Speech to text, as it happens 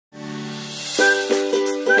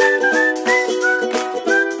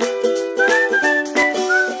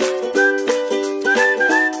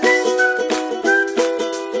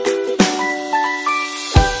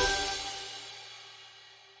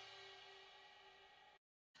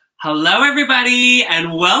Hello, everybody,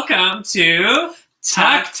 and welcome to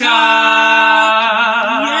Tuck Talk.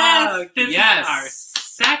 Yes, this is our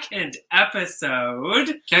second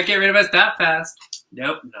episode. Can't get rid of us that fast.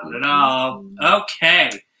 Nope, not at all.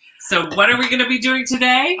 Okay, so what are we going to be doing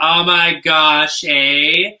today? Oh my gosh,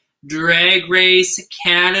 Drag Race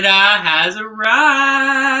Canada has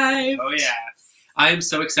arrived. Oh, yes. I'm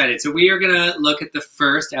so excited. So we are going to look at the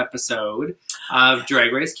first episode of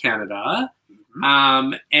Drag Race Canada.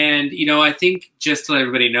 And, you know, I think just to let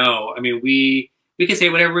everybody know, I mean, we can say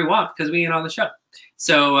whatever we want because we ain't on the show.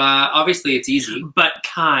 So, obviously it's easy. But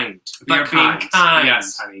kind. But kind. Being kind.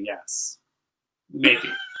 Yes, honey, yes. Maybe.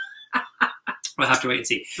 We'll have to wait and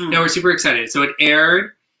see. No, we're super excited. So it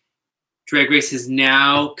aired. Drag Race has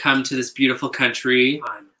now come to this beautiful country.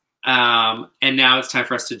 And now it's time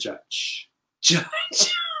for us to judge.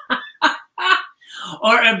 Judge.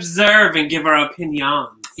 Or observe and give our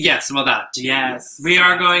opinions. Yes, well that too. Yes, we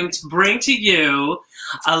are going to bring to you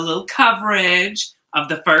a little coverage of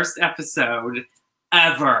the first episode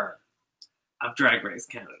ever of Drag Race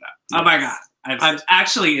Canada. Yes. Oh my God.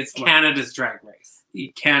 Actually, it's Canada's Drag Race.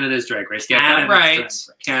 Canada's Drag Race. Get that right.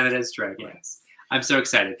 Canada's Drag Race. Yes. I'm so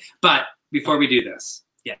excited. But before we do this,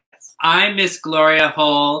 I'm Miss Gloria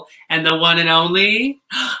Hull and the one and only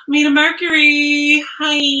Mina Mercury.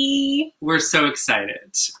 Hi. We're so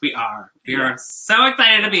excited. We are. We are so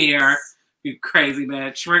excited to be here. You crazy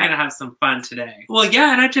bitch. We're going to have some fun today. Well,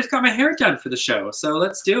 yeah, and I just got my hair done for the show, so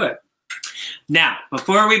let's do it. Now,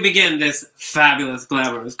 before we begin this fabulous,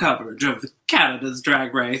 glamorous coverage of Canada's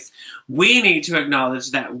Drag Race, we need to acknowledge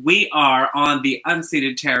that we are on the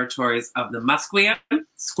unceded territories of the Musqueam,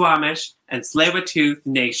 Squamish, and Tsleil-Waututh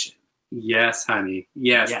Nation. Yes, honey.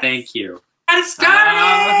 Yes, thank you. Got started!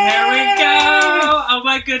 Oh, here we go! Oh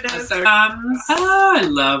my goodness. Oh, I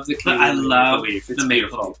love the Canadian I love leaf. It's the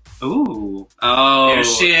beautiful. Ooh. Oh. Here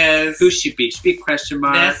she is. Who she be? She be question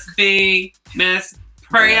mark. This be Miss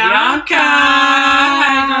Priyanka.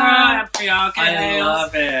 Hi, girl. Priyanka. I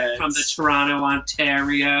love it. From the Toronto,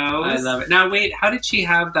 Ontario. I love it. Now, wait. How did she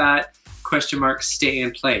have that question mark stay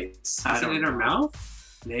in place? Is it in her mouth?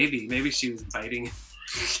 Maybe. Maybe she was biting it.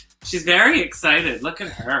 She's very excited. Look at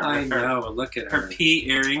her. I know. Look at her. Her pea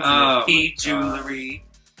earrings and her pea jewelry.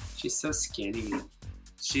 She's so skinny.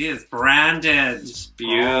 She is branded. Just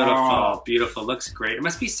beautiful. Oh. Beautiful. Looks great. It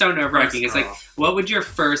must be so nerve-wracking. It's like, what would your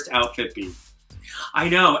first outfit be? I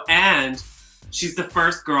know. And she's the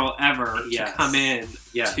first girl ever to come in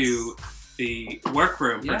to the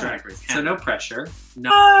workroom for Drag Race Canada. So no pressure.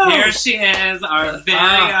 No. Here she is, our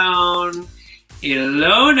very own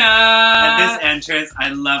Ilona. At this entrance, I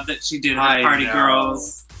love that she did her Party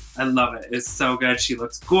Girls. I love it. It's so good. She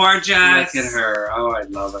looks gorgeous. Look at her. Oh, I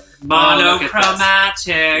love her.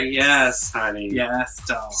 Monochromatic. Yes, honey. Yes,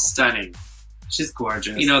 doll. Stunning. She's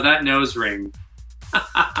gorgeous. You know, that nose ring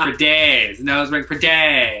for days. Nose ring for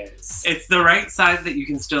days. It's the right size that you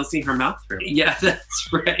can still see her mouth through. Yeah, that's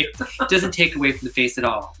right. Doesn't take away from the face at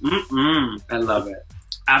all. I love it.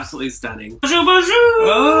 Absolutely stunning. Bonjour, bonjour.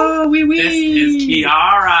 Oh, oui, oui. This is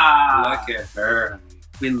Kiara. Look at her.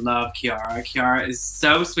 We love Kiara. Kiara is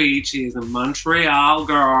so sweet. She is a Montreal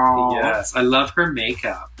girl. Yes. I love her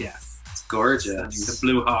makeup. Yes. It's gorgeous. Stunning. The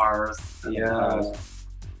blue hairs. Yeah.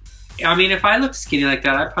 I mean, if I look skinny like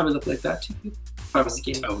that, I'd probably look like that too. If I was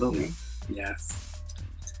skinny. Totally. Yes.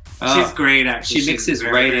 She's great, actually. She mixes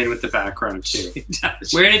right in with the background too.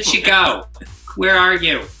 Where did she go? Where are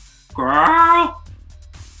you? Girl.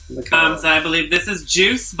 So I believe this is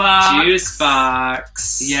Juice Box. Juice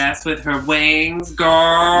Box. Yes, with her wings,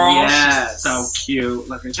 girl. Yes. She's so cute.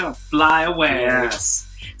 Look at her fly away. Yes.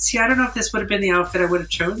 See, I don't know if this would have been the outfit I would have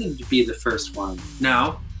chosen to be the first one.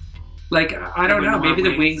 No. Like, I don't know. Maybe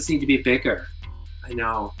the wings need to be bigger. I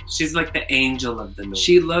know. She's like the angel of the movie.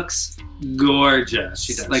 She looks gorgeous.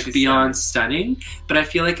 She does. Like, beyond stunning. But I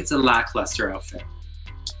feel like it's a lackluster outfit.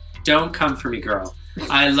 Don't come for me, girl.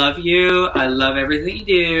 I love you. I love everything you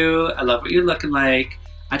do. I love what you're looking like.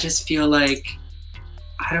 I just feel like,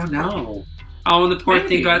 I don't know. Oh, and the poor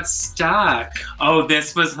thing got stuck. Oh,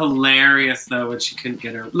 this was hilarious though when she couldn't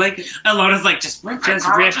get her. Like, Ilona's like, just rip it.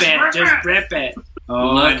 Just rip it.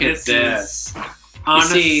 Oh, look at this.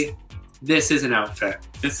 Honestly, this is an outfit.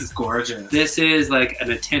 This is gorgeous. This is like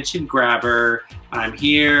an attention grabber. I'm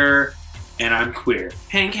here. And I'm queer.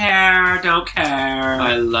 Pink hair, don't care.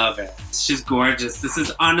 I love it. She's gorgeous. This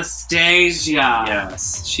is Anastasia.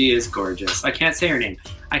 Yes, she is gorgeous. I can't say her name.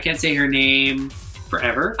 I can't say her name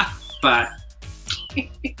forever, but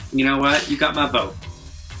you know what? You got my vote.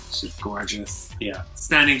 She's gorgeous. Yeah.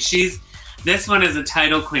 Stunning. This one is a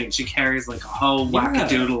title queen. She carries like a whole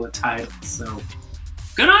wackadoodle of titles. So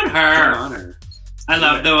good on her. Good on her. I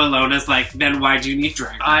love though Alona's like, then why do you need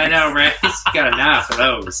Drag Race? I know, right? You got enough of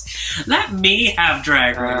those. Let me have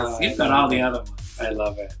Drag Race. You've got all the other ones. I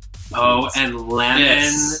love it. Oh, and Lemon.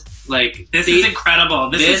 This is incredible.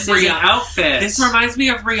 This is an outfit. This reminds me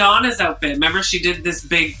of Rihanna's outfit. Remember she did this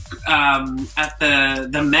big at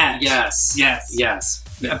the Met. Yes.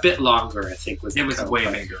 A bit longer, I think. It was way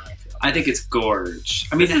bigger. I think it's gorge.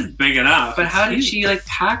 I mean, this is big enough. But how did she like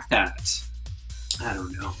pack that? I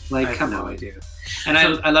don't know. Like, I have no idea. And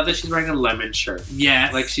I love that she's wearing a lemon shirt.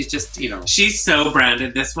 Yes. Like, she's just, you know. She's so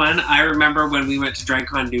branded, this one. I remember when we went to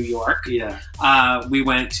DragCon New York. Yeah. We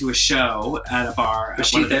went to a show at a bar. Was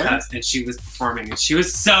she there? And she was performing, and she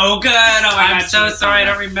was so good. Oh my God. I'm so sorry, I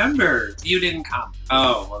don't remember. You didn't come.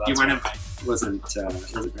 Oh, well, that's you weren't invited. Wasn't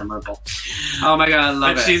memorable. Oh my God, I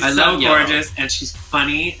love it. She's so gorgeous, and she's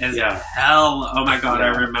funny as hell. Oh my God, I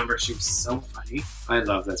remember she was so funny. I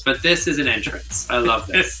love this, but this is an entrance. I love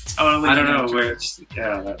this. It's totally. I don't know where.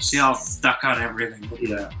 That's. She all stuck on everything.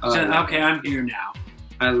 Yeah. Okay, I'm here now.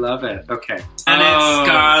 I love it. Okay. And it's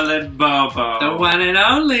Scarlett Bobo, the one and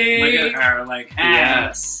only. Look at her, like, hey.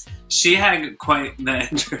 Yes. She had quite the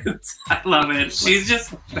entrance. I love it.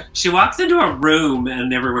 She walks into a room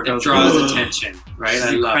and everyone goes, draws attention, right? She's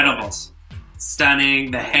I love incredible. It.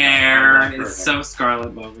 Stunning. The hair is so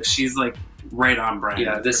Scarlett Bobo. She's like right on brand.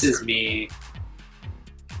 Yeah, this is me.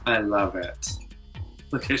 I love it.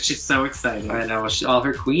 Look at she's so excited. I know. All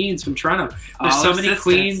her queens from Toronto. There's so many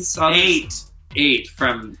queens. 8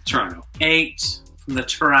 from Toronto. 8 from the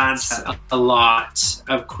Toronto. A lot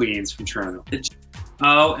of queens from Toronto.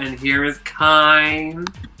 Oh, and here is Kind.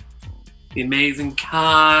 The amazing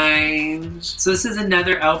Kind. So this is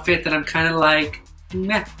another outfit that I'm kind of like,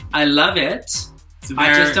 meh. I love it.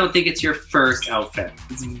 I just don't think it's your first outfit.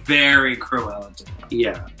 It's very Cruella.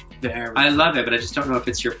 Yeah. Very. I love it, but I just don't know if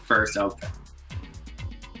it's your first outfit.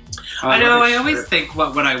 I know, I always think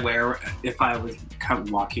what would I wear if I was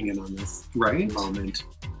walking in on this moment.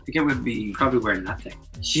 I think it would be... Probably wear nothing.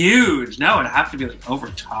 Huge! No, it'd have to be like over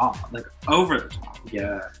top. Like over the top.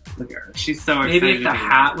 Yeah. Look at her. She's so excited. Maybe if the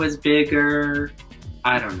hat was bigger.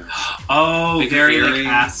 I don't know. Oh, bigger very earrings. like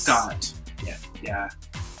ascot. Yeah.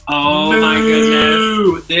 Oh my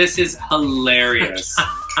goodness. This is hilarious.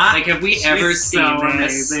 Like, have we ever seen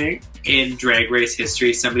this in Drag Race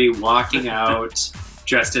history? Somebody walking out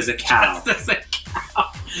dressed as a cow. Dressed as a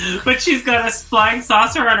cow. But she's got a flying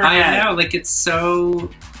saucer on her head. I know. Like, it's so...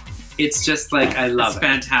 It's just like, I love it. It's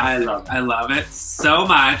fantastic. I love it so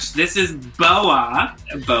much. This is Boa,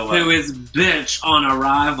 who is bitch on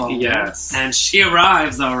arrival. Yes. And she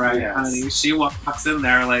arrives all right, honey. She walks in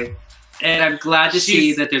there like... And I'm glad to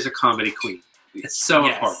see that there's a comedy queen. It's so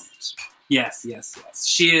important. Yes.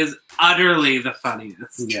 She is utterly the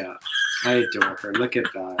funniest. Yeah. I adore her. Look at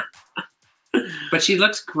that. But she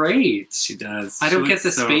looks great. She does. I don't get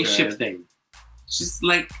the spaceship thing. She's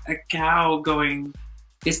like a cow going...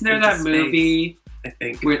 Isn't there that movie, I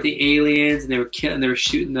think, where the aliens and they were killing, they were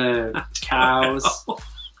shooting the cows?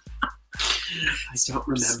 I don't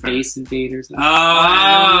remember. Space Invaders.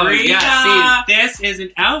 Oh, yeah. See, this is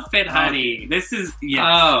an outfit, honey. This is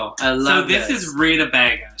Oh, I love this. So this is Rita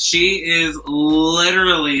Baga. She is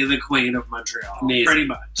literally the queen of Montreal. Amazing. Pretty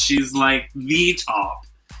much. She's like the top.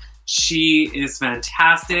 She is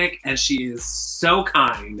fantastic, and she is so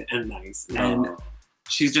kind and nice, and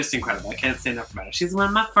she's just incredible. I can't say enough about her. She's one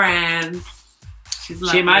of my friends. She's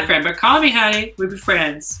my friend, but call me honey. We'll be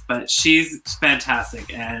friends. But she's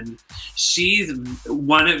fantastic, and she's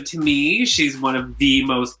to me, she's one of the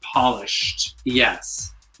most polished.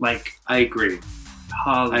 Yes. Like, I agree.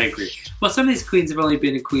 Polished. I agree. Well, some of these queens have only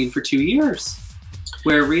been a queen for 2 years,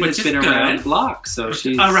 where Rita's been around the block, so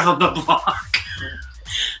she's... Around the block.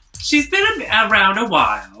 She's been around a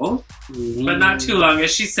while, but not too long.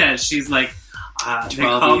 As she said, she's like, they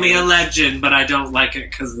call me a legend, but I don't like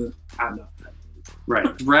it because I'm not that.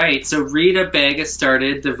 Right. So Rita Baga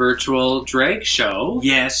started the virtual drag show.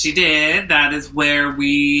 Yes, she did. That is where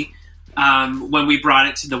we, when we brought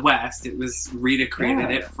it to the West, it was Rita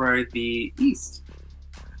created it for the East.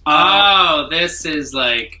 Oh, this is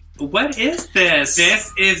like... What is this?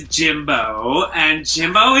 This is Jimbo, and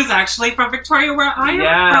Jimbo is actually from Victoria, where I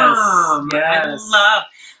am from. Yes.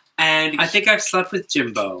 And I think I've slept with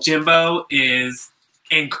Jimbo. Jimbo is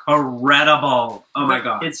incredible. Oh my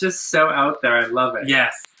God. It's just so out there. I love it.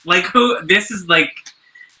 Yes. Like this is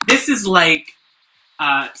like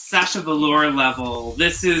Sasha Velour level.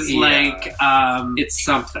 This is like it's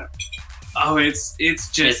something. Oh, it's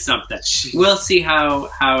just something. We'll see how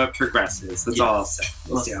it progresses. That's all I'll say.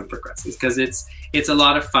 We'll see how it progresses, because it's a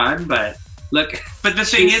lot of fun, but Look, But the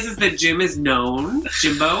thing is that Jimbo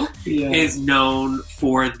is known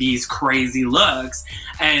for these crazy looks,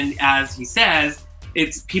 and as he says,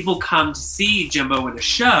 it's people come to see Jimbo in a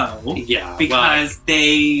show, because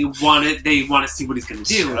they want to see what he's going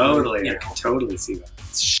to do. Totally, I can totally see that.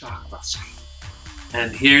 It's shockbuster.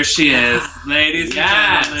 And here she is, ladies and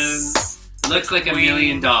gentlemen. Looks like $1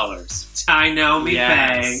 million. I know me,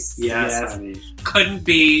 yes, honey. Couldn't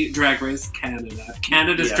be Drag Race Canada.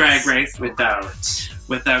 Canada's Drag Race without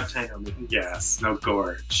Tainomi. Yes, no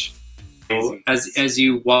gorge. So, as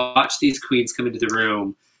you watch these queens come into the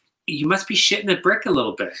room, you must be shitting the brick a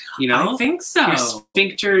little bit, you know? I think so. Your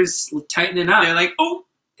sphincters tightening up. They're like, oh,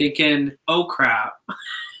 thinking, oh crap.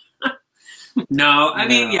 No, I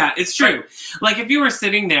mean, yeah, it's true. Like, if you were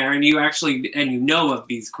sitting there and you know of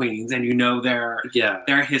these queens and you know their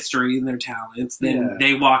history and their talents, then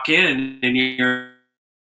they walk in and you're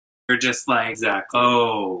just like,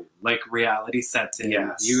 oh, like reality sets in.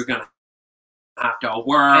 Yes. You're gonna have to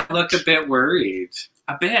work. I look a bit worried.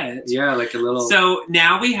 A bit. Yeah, like a little. So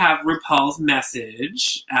now we have RuPaul's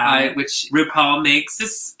message, which RuPaul makes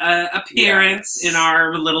this appearance in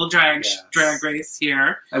our little drag race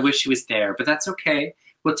here. I wish she was there, but that's okay.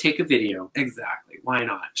 We'll take a video. Exactly. Why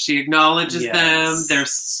not? She acknowledges them. They're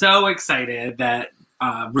so excited that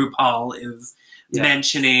RuPaul is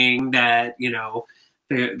mentioning that, you know,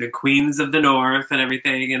 the queens of the North and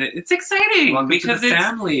everything, and it's exciting because it's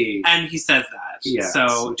family. And he says that.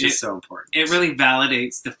 So which is so important. It really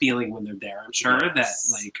validates the feeling when they're there. I'm sure that,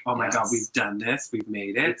 like, oh my God, we've done this, we've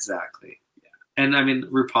made it. Exactly. Yeah. And I mean,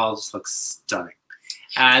 RuPaul just looks stunning,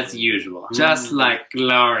 as usual, just like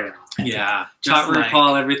Gloria. Yeah, taught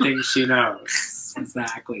RuPaul everything she knows.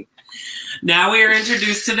 Exactly. Now we are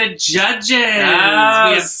introduced to the judges. Oh,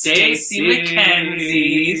 we have Stacey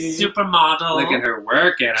McKenzie, supermodel. Look at her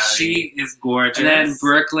working. She is gorgeous. And then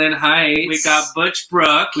Brooklyn Heights. We got Butch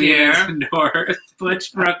Brooke here. North.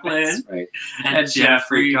 Butch Brooklyn. That's right. And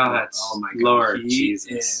Jeffrey. God. Oh my God. Lord he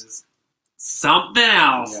Jesus. Is something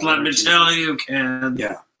else. Yeah, let me tell you, kids.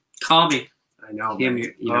 Yeah. Call me. I know. Him,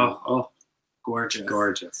 you know. Gorgeous.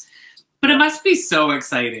 Gorgeous. But it must be so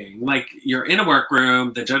exciting. Like, you're in a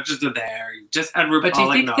workroom, the judges are there, you just had RuPaul. But do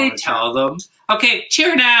you think they tell them, okay,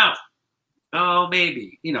 cheer now? Oh,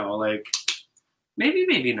 maybe. You know, like...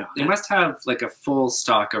 Maybe not. They must have, like, a full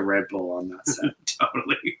stock of Red Bull on that set.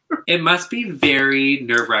 Totally. It must be very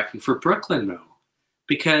nerve-wracking for Brooklyn, though.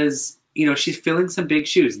 Because, you know, she's filling some big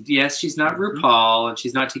shoes. Yes, she's not RuPaul, and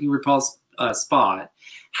she's not taking RuPaul's spot.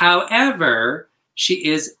 However, she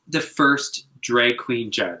is the first drag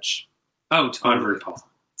queen judge. Oh, totally. On RuPaul.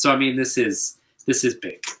 So I mean, this is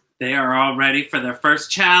big. They are all ready for their first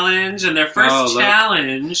challenge, and their first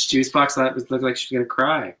challenge. Juicebox looked like she's gonna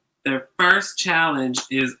cry. Their first challenge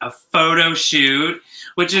is a photo shoot,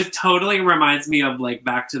 which is totally reminds me of like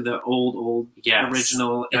back to the old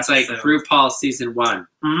original. It's episode. like RuPaul season 1.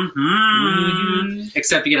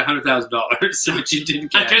 Except you get $100,000, which you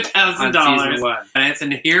didn't get $100,000 season 1.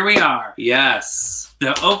 And here we are. Yes.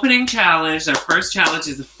 The opening challenge, their first challenge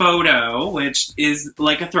is a photo, which is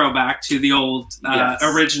like a throwback to the old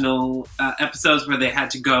original episodes where they had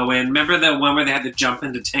to go in. Remember the one where they had to jump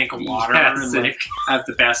into a tank of water and like have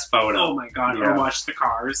the best photo? Oh my God! Or watch the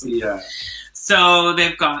cars. Yeah. So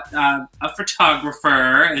they've got a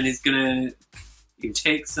photographer, and he's gonna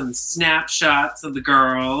take some snapshots of the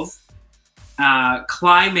girls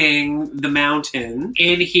climbing the mountain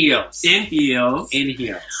in heels.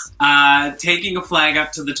 Taking a flag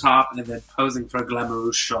up to the top and then posing for a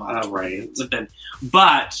glamorous shot. Right.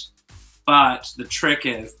 But the trick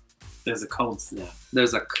is there's a cold snap.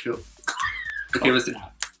 There's a cold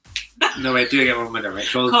snap. No, wait, do I get one more? Right?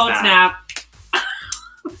 Cold snap.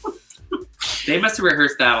 They must have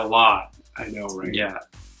rehearsed that a lot. I know, right? Yeah.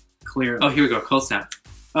 Clearly. Oh, here we go. Cold snap.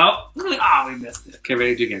 Oh, we missed it. Okay,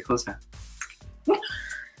 ready to do again. Cold snap.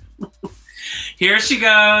 Here she goes.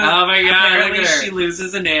 Oh my God! Apparently she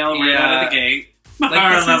loses a nail right out of the gate.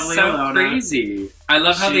 Like, this is so crazy. I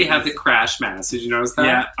love how they have the crash mask. Did you notice that?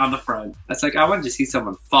 Yeah, on the front. That's like, I wanted to see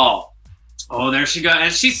someone fall. Oh, there she goes.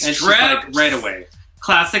 And she's stripped. Like, right away.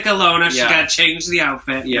 Classic Alona. She got to change the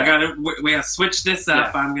outfit. Yeah. We got to switch this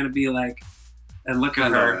up. I'm going to be like, and look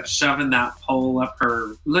at her shoving that pole up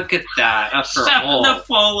her. Look at that. Up her hole. Shoving the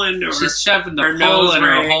pole into her. She's shoving the pole in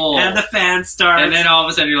her hole. And the fan starts. And then all of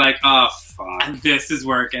a sudden you're like, oh, fuck. And this is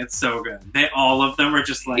where it gets so good. All of them are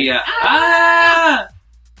just like,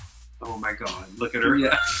 oh my God. Look at her.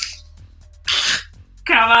 Yeah.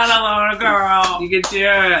 Come on, Alona girl. You can do it.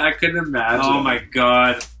 I couldn't imagine. Oh my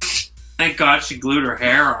God. Thank God she glued her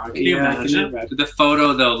hair on. Can you imagine? The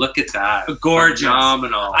photo, though, look at that. Gorgeous.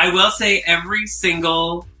 Phenomenal. I will say every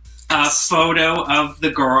single a photo of the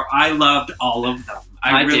girl. I loved all of them.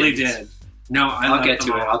 I really did. No, I'll get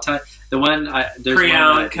to it. I'll tell you. The one, there's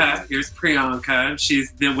Priyanka. Here's Priyanka.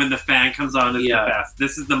 She's when the fan comes on is the best.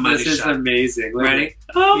 This is the money shot. This is amazing. Look Ready?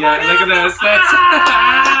 Oh my God. Look at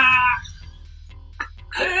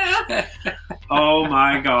this. Oh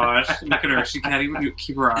my gosh. Look at her. She can't even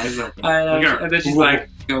keep her eyes open. I know. Look at her. And then she's like,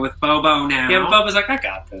 go with Bobo now. Yeah, Bobo's like, I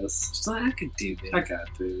got this. She's like, I could do this. I got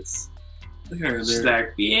this. Look at her. She's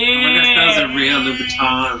like, yeah. Oh my gosh, those are real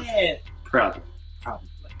Louboutins. Probably.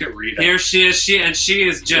 Look at Rita. Here she is. She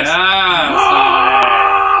is just.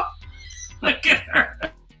 Yeah. Look at her.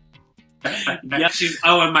 Yeah, she's.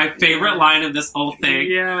 Oh, and my favorite line of this whole thing.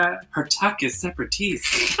 Yeah. Her tuck is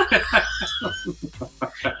separatiste.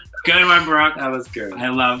 Good one, Brooke. That was good. I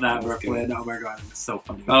love that, Brooklyn. Oh my God, it was so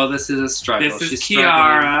funny. Oh, this is a struggle. This is she's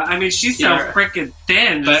Kiara. Struggling. I mean, she's so freaking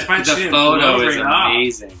thin. But the photo is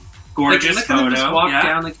amazing. Gorgeous look photo. Look at her just walk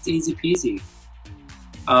down like it's easy peasy.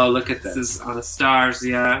 Oh, look at this. This is on the stars,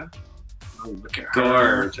 yeah. Oh, look at her.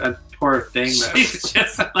 Gorge. A poor thing. She's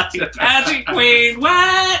just like pageant queen.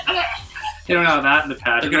 What? They don't know that in the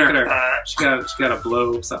pageant. Look at her. She got a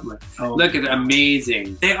blow something. Oh, look at it.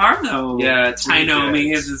 Amazing. They are though. Yeah, it's Tainomi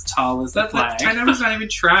really is as tall as the flag. Tainomi's not even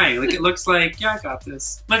trying. Like it looks like, yeah, I got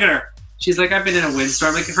this. Look at her. She's like, I've been in a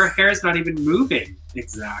windstorm. Like her hair's not even moving.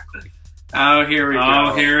 Exactly. Oh, here we go.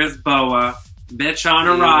 Oh, here is Boa. Bitch on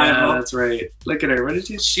arrival. Yeah, that's right. Look at her. What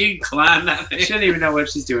did she climbed that thing? She didn't even know what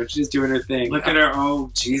she's doing. She's just doing her thing. Look at her. Oh,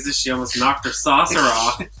 Jesus. She almost knocked her saucer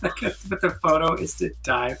off. But the photo is to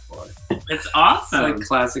die for. It's awesome. It's like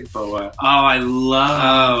classic Boa. Oh, I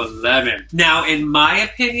love. Oh, Lemon. Now, in my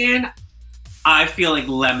opinion, I feel like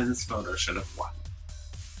Lemon's photo should have won.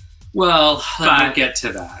 Well, I'll get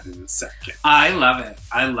to that in a second. I love it.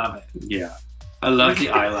 I love it. Yeah. I love the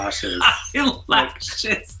eyelashes.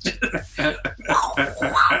 Eyelashes.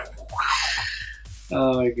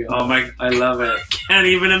 Oh my God. Oh my! I love it. Can't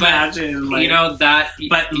even imagine. Like, you know that.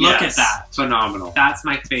 But look at that. Phenomenal. That's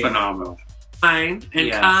my favorite. Phenomenal. Kine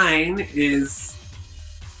is.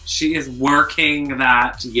 She is working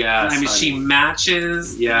that. Yes. I mean, she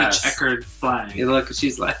matches the checkered flag. You look,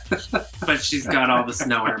 she's like, but she's got all the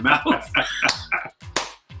snow in her mouth.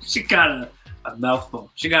 She got a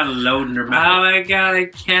mouthful. She got a load in her mouth. Oh my God, I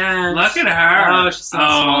can't. Look at her. Oh, she's so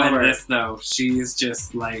small. And this though, she's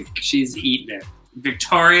just like she's eating it.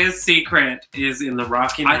 Victoria's Secret is in the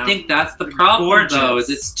Rocky Mountains. I think that's the problem, though, is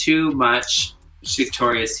it's too much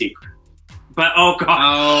Victoria's Secret. But oh God,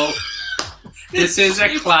 oh, this is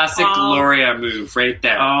a classic Gloria move right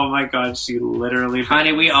there. Oh my God, she literally.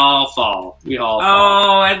 Honey, we all fall. We all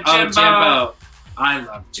fall. Oh, and Jimbo. Jimbo. I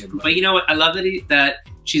love Jimbo. But you know what? I love that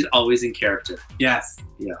she's always in character. Yes.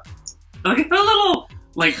 Yeah. Look at her little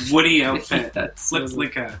like Woody outfit. That looks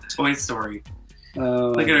like a Toy Story.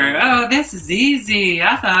 Oh, look at her. Oh, this is easy.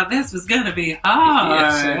 I thought this was gonna be hard.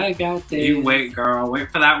 Yes, I got this. You wait, girl.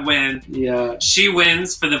 Wait for that win. Yeah. She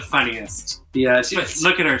wins for the funniest. Yeah.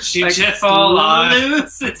 Look at her. She like just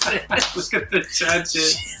loses it. Look at the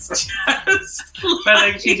judges. But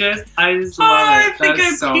like she just, I just love it. I think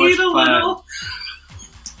I so peed a little.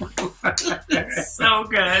 It's so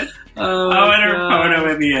good. Oh, and her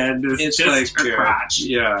photo in the end is it's just like her crotch.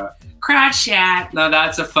 Yeah. Crotch shot. No,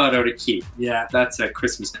 that's a photo to keep. Yeah. That's a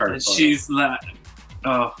Christmas card And photo. she's like,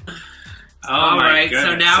 oh. All right,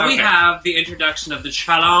 so now we have the introduction of the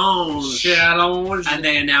challenge. And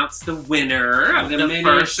they announced the winner of the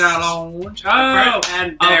first challenge. Oh,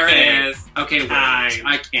 and there it is. Okay, wait.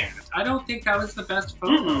 I can't. I don't think that was the best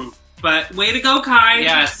photo. But way to go, Kai.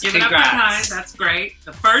 Yes, give it up to Kai. That's great.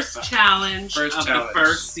 The first challenge of challenge. the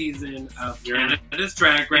first season of Canada's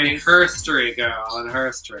Drag Race. In history, girl. In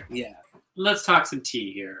history. Yeah. Let's talk some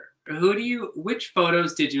tea here. Which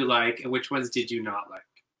photos did you like and which ones did you not like?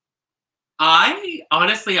 I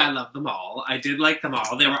love them all. I did like them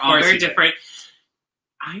all. They were all very different.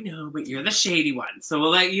 I know, but you're the shady one. So we'll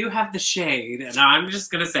let you have the shade. And I'm just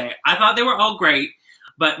going to say, I thought they were all great.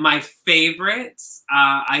 But my favorites,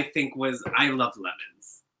 I think, was I Love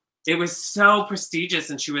Lemons. It was so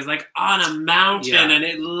prestigious, and she was like on a mountain, and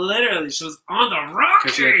it literally, she was on the Rockies.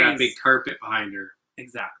 Because she had that big carpet behind her.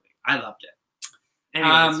 Exactly. I loved it.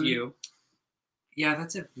 Anyways, you. Yeah,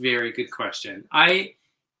 that's a very good question. I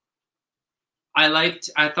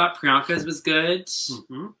thought Priyanka's was good.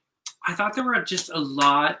 Mm-hmm. I thought there were just a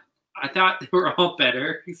lot. I thought they were all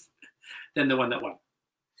better than the one that won.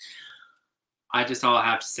 I just all I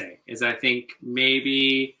have to say is I think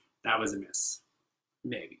maybe that was a miss.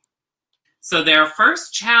 Maybe. So their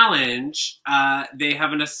first challenge, they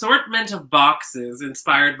have an assortment of boxes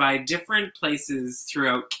inspired by different places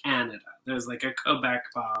throughout Canada. There's like a Quebec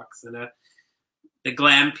box and a the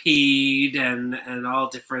Glampede and all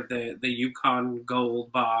different, the Yukon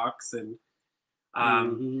Gold box. And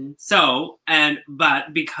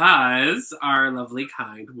but because our lovely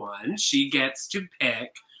kind one, she gets to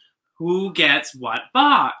pick who gets what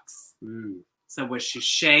box. So was she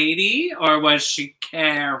shady or was she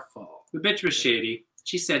careful? The bitch was shady.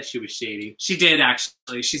 She said she was shady. She did,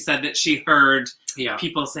 actually. She said that she heard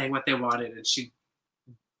people saying what they wanted, and she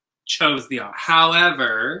chose the option.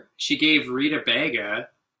 However, she gave Rita Baga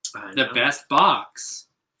the best box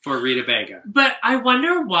for Rita Baga. But I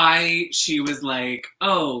wonder why she was like,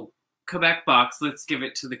 oh, Quebec box, let's give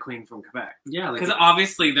it to the Queen from Quebec. Yeah. Because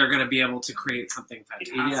obviously they're going to be able to create something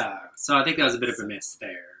fantastic. Yeah. So I think that was a bit of a miss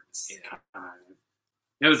there. Yeah.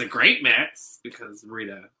 It was a great mix because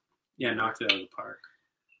Rita knocked it out of the park.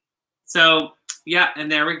 So,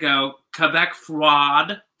 and there we go. Quebec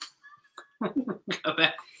fraud.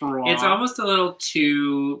 Quebec fraud. It's almost a little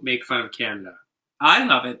too make fun of Canada. I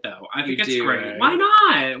love it, though. I think it's great. Right? Why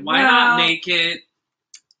not? Why not make it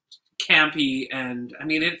campy? And, I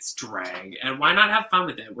mean, it's drag. And why not have fun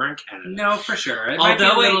with it? We're in Canada. No, for sure. It might be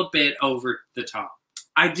a little bit over the top.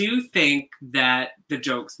 I do think that the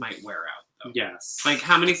jokes might wear out, though. Yes. Like,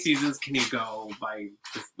 how many seasons can you go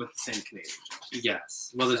with the same Canadian jokes?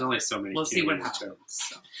 Yes. Well, there's only so many We'll Canadian see what happens. Jokes,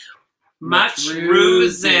 so. Much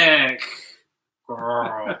Rusick.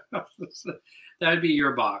 Girl. That would be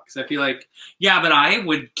your box. I feel like... Yeah, but I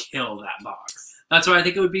would kill that box. That's why I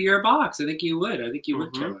think it would be your box. I think you would. I think you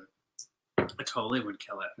would kill it. I totally would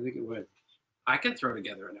kill it. I think it would. I can throw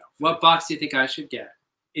together an outfit. What box do you think I should get?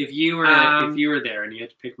 If you were there and you had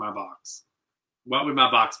to pick my box, what would my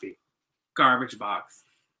box be? Garbage box.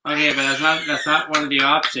 Okay, but that's not one of the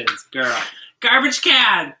options, girl. Garbage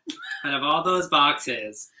can! Out of all those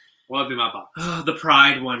boxes, what would be my box? Oh, the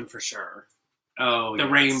Pride one for sure. Oh, the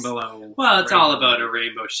rainbow. Well, it's all about a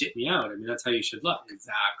rainbow shitting you out. I mean, that's how you should look.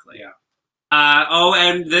 Exactly. Yeah.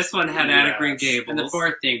 And this one had Anna Green Gables. And the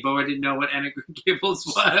poor thing, but I didn't know what Anna Green Gables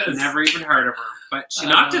was. Never even heard of her. But she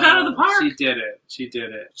knocked it out of the park. She did it. She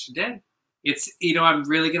did. It's, I'm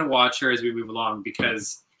really going to watch her as we move along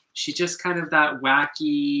because she's just kind of that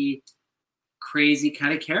wacky, crazy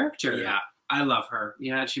kind of character. Yeah. I love her.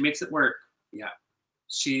 Yeah, she makes it work. Yeah.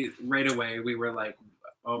 Right away, we were like,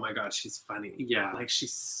 oh my God, she's funny. Yeah. Like,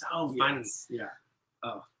 she's so funny. Yeah.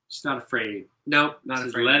 Oh. She's not afraid. Nope, not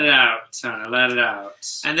afraid. Let it out, Tana. Let it out.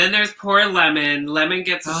 And then there's poor Lemon. Lemon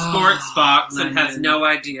gets a sports box and has no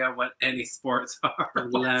idea what any sports are.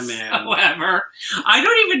 Whatsoever. I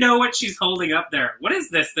don't even know what she's holding up there. What is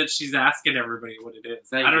this that she's asking everybody what it is?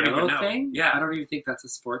 That I don't even know. Thing? Yeah. I don't even think that's a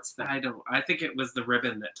sports thing. I think it was the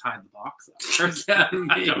ribbon that tied the box up.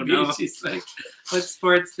 I don't know. She's like, what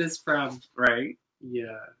sport's this from? Right?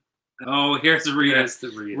 Yeah. Oh, here's Rita. Here's the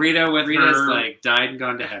Rita. Rita's her, like, died and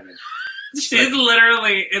gone to heaven. She's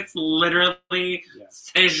like, it's literally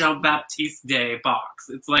Saint Jean Baptiste Day box.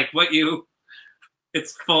 It's like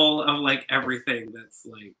it's full of like everything that's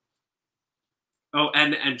like,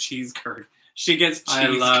 and cheese curd. She gets cheese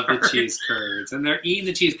curds. I love the cheese curds. And they're eating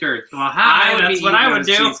the cheese curds. Well, hi, that's what I would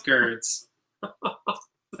do. Cheese curds. Are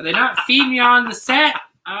they not feeding me on the set?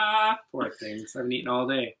 Poor things. I've been eating all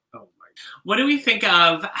day. Oh my God. What do we think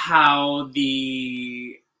of how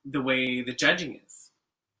the way the judging is?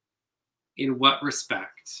 In what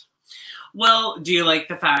respect? Well, do you like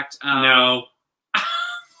the fact of... No.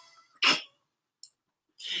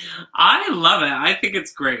 I love it. I think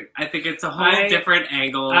it's great. I think it's a whole different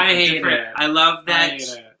angle. I hate it. I love that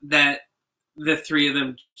the three of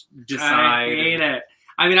them decide. I hate it.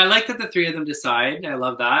 I mean, I like that the three of them decide. I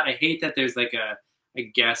love that. I hate that there's like a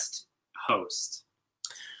guest host.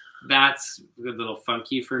 That's a little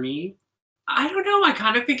funky for me. I don't know. I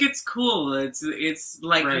kind of think it's cool. It's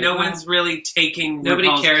like no one's really taking nobody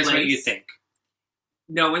RuPaul's cares place. what you think.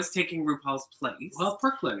 No one's taking RuPaul's place. Well,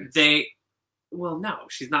 Brooklyn is. Well, no,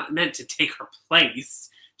 she's not meant to take her place.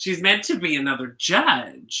 She's meant to be another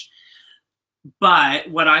judge. But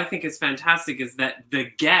what I think is fantastic is that the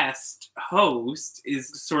guest host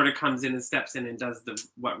sort of comes in and steps in and does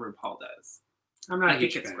what RuPaul does. I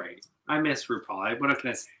think it's great. I miss RuPaul. What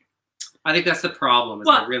can I say? I think that's the problem.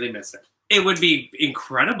 I really miss her. It would be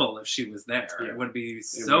incredible if she was there. Yeah. It would be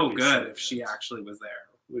so good if she actually was there.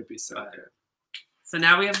 It would be so good. So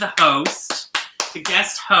now we have the host. The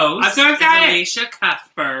guest host I'm so excited. is Alicia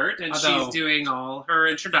Cuthbert, and she's doing all her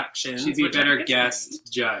introductions. She'd be a better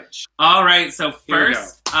guest judge. All right, so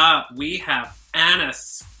first up, we have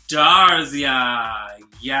Anastasia.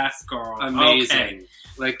 Yes, girl. Amazing. Okay.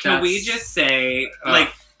 Like, can we just say,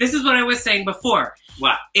 this is what I was saying before.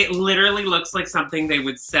 What? It literally looks like something they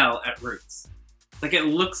would sell at Roots. Like it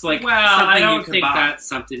looks like Well, something I don't you could think buy. that's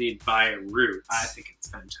something you'd buy at Roots. I think it's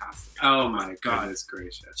fantastic. Oh my goodness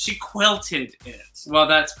gracious. She quilted it. Well,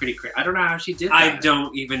 that's pretty crazy. I don't know how she did that. I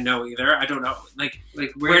don't even know either. I don't know. Like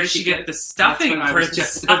where did she get the That's stuffing what I for was the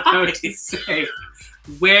just about to say.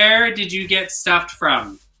 Where did you get stuffed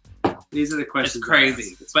from? These are the questions. It's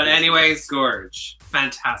crazy. But anyways, gorge.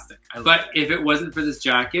 fantastic. I love But it. if it wasn't for this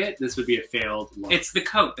jacket, this would be a failed look. It's the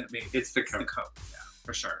coat that made it. It's the It's the coat. coat. Yeah,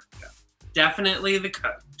 for sure. Yeah. Definitely the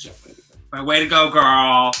coat. Definitely the coat. My way to go,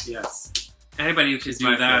 girl. Yes. Anybody who could She's do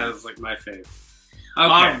my that fave. is Like my fave. Okay.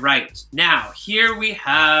 All right. Now, here we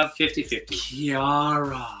have 50-50.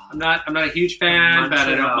 Kiara. I'm not a huge fan, but I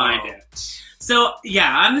don't Montreal. mind it. So,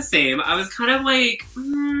 yeah, I'm the same. I was kind of like,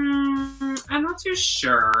 I'm not too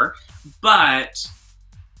sure, but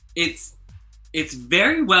it's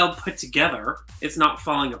very well put together. It's not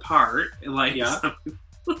falling apart. Like, Yeah.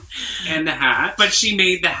 And the hat. But she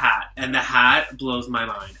made the hat, and the hat blows my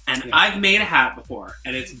mind. And Yeah. I've made a hat before,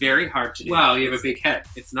 and it's very hard to do. Wow, you have a big head.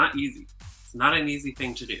 It's not easy. It's not an easy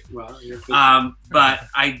thing to do. Well, you're good. But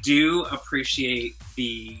I do appreciate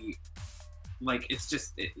the, like, it's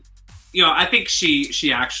just, I think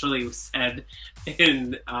she actually said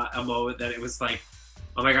in a moment that it was like,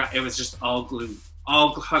 oh my God, it was just all glue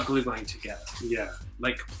gluing together. Yeah.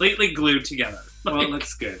 Like, completely glued together. Well, it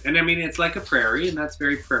looks good. And I mean, it's like a prairie, and that's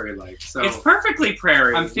very prairie-like. So It's perfectly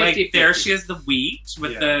prairie. I'm like 50-50. there she has the wheat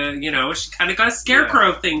with Yeah. the, she kind of got a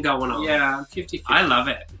scarecrow thing going on. yeah, I'm 50-50. I love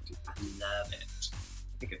it. I love it.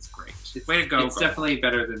 I think it's great. Way to go, It's girl. definitely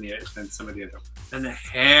better than some of the other ones. And the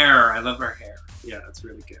hair. I love her hair. Yeah, it's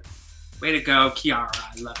really good. Way to go, Kiara.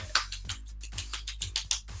 I love it.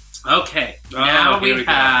 Okay, Oh, now here we we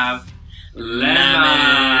go. have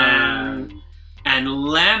Lemon. And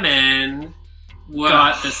Lemon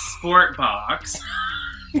got the sport box.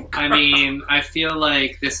 I mean, I feel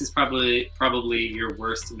like this is probably your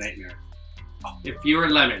worst nightmare. If you were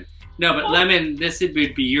Lemon. No, but Lemon, this would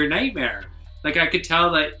be your nightmare. Like, I could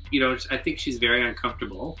tell that, I think she's very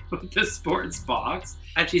uncomfortable with the sports box.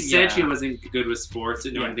 And she said she wasn't good with sports,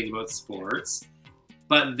 didn't know anything about sports.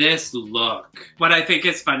 But this look. What I think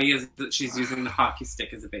is funny is that she's using the hockey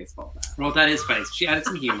stick as a baseball bat. Well, that is funny. She added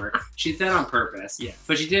some humor. She did that on purpose. Yeah.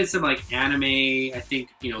 But she did some, like, anime, I think,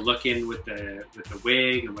 look in with the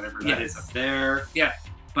wig and whatever that is up there. Yeah.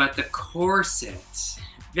 But the corset.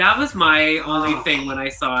 That was my only thing when I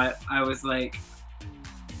saw it. I was like,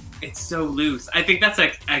 it's so loose. I think that's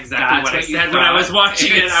like exactly what I you said when thought. I was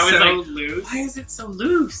watching it. I was so like, loose. why is it so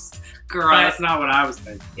loose? Girl, But- that's not what I was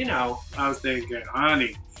thinking. I was thinking,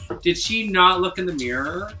 honey, did she not look in the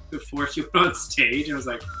mirror before she went on stage? I was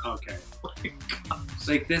like, okay.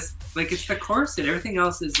 Like this, like it's the corset. Everything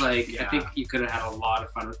else is like, I think you could have had a lot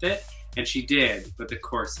of fun with it. And she did, but the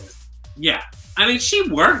corset. Yeah. I mean, she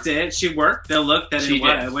worked it. She worked the look that She it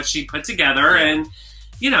was, did. what she put together. Yeah. And,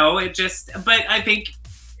 it just, but I think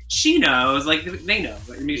she knows, like, they know.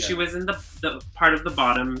 I mean, she was in the part of the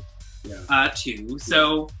bottom, too.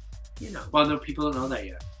 So, Well, no, people don't know that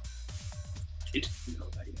yet. they don't know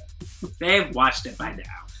that yet. They've watched it by now.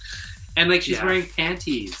 And like she's Yeah. wearing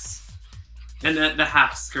panties. And the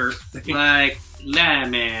half skirt thing. Like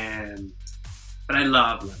Lemon. But I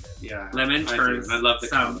love Lemon. Yeah. Lemon I turns do. I love the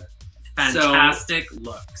some color. fantastic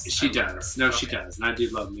looks. She I love does. her. No, she Okay. does. And I do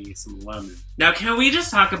love me some Lemon. Now, can we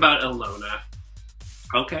just talk about Ilona?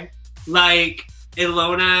 Okay. Like,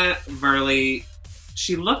 Ilona Verley,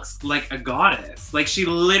 she looks like a goddess. Like, she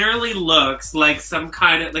literally looks like some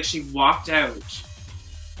kind of, like she walked out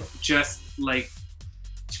just, like,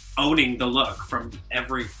 owning the look from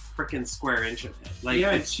every freaking square inch of it. Like,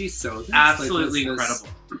 yeah, it's she's so absolutely like, incredible.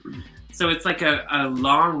 So it's like a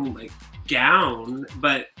long, like, gown,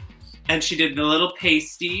 and she did the little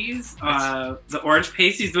pasties, the orange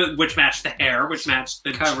pasties, which matched the hair, which matched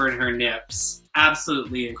the covered her nips.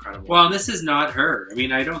 Absolutely incredible. Well, this is not her. I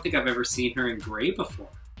mean, I don't think I've ever seen her in gray before.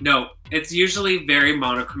 No, it's usually very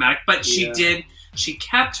monochromatic, but she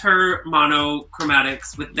kept her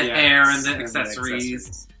monochromatics with the hair and the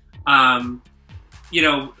accessories.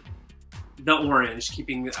 The orange,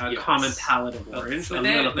 keeping a common palette of orange A with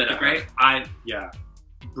little it, bit with the of gray.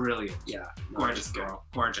 Brilliant. Yeah. Gorgeous girl.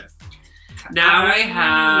 Gorgeous. Now we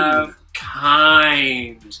have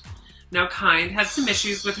Kind. Now Kind had some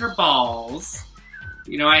issues with her balls.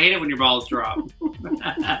 I hate it when your balls drop.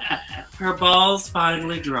 Her balls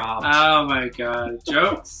finally dropped. Oh my god.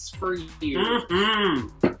 Jokes for you.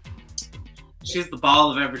 Mm-hmm. She's the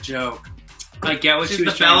ball of every joke. I get what She's she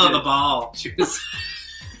was the trying belle to... of the ball. She was...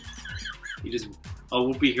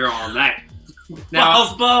 we'll be here all night.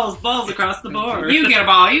 Now, balls across the board. you get a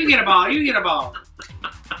ball, you get a ball, you get a ball.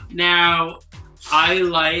 Now, I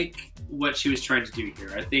like what she was trying to do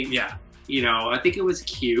here. I think, Yeah. you know, I think it was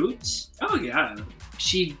cute. Oh, yeah.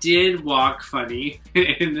 She did walk funny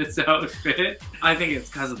in this outfit. I think it's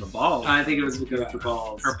because of the balls. I think it was because of the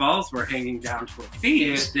balls. Her balls were hanging down to her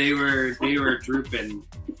feet. Yeah, they were drooping.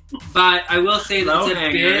 But I will say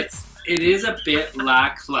that it is a bit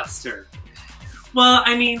lackluster. Well,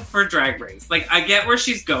 I mean, for Drag Race, like, I get where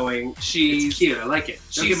she's going. It's cute. I like it.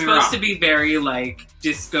 She's supposed to be very, like,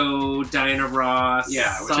 disco, Diana Ross,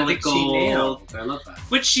 yeah, which solid I think gold. she nailed. I love that.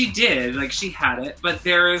 Which she did. Like, she had it. But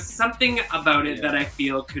there is something about it that I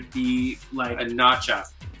feel could be, like, a notch up.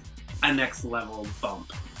 A next level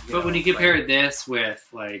bump. But when you compare this with,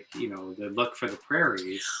 like, you know, the look for the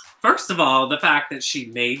prairies. First of all, the fact that she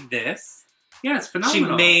made this. Yeah, it's phenomenal.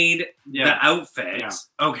 She made the outfit. Yeah.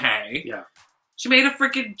 Okay. Yeah. She made a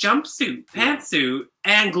freaking jumpsuit, pantsuit,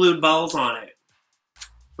 and glued balls on it.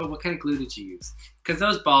 But what kind of glue did you use? Because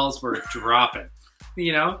those balls were dropping.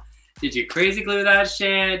 You know? Did you crazy glue that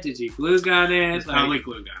shit? Did you glue gun it? Probably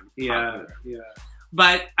glue gun. Yeah, yeah.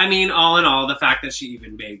 But, I mean, all in all, the fact that she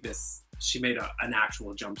even made this, she made an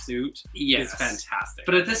actual jumpsuit is fantastic.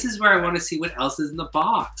 But this is where I want to see what else is in the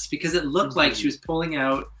box. Because it looked like she was pulling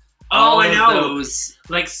out I know. Those,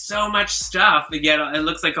 like, so much stuff. Yet it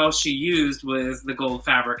looks like all she used was the gold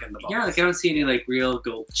fabric and the balls. Yeah, like, I don't see any, like, real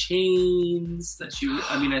gold chains that she...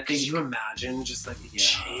 I mean, I think... Could you imagine just, like,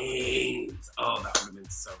 chains? Oh, that would have been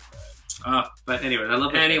so good. But anyway, I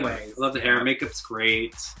love the hair. I love the hair. Makeup's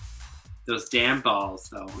great. Those damn balls,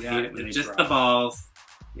 though. Yeah, just the balls.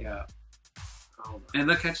 Yeah. Oh, and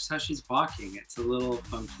look at just how she's walking. It's a little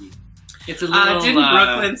funky. It's a little. Didn't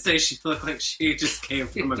Brooklyn say she looked like she just came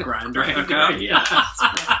from a grinder hookup? Yeah.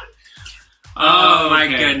 Oh my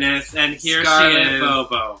goodness! And here Scarlet she is,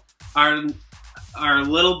 Bobo, our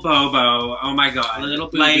little Bobo. Oh my god! Little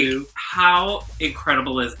boo-boo. Like, how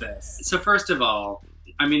incredible is this? So first of all,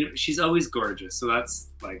 I mean, she's always gorgeous, so that's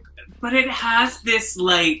like. But it has this,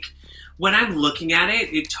 like, when I'm looking at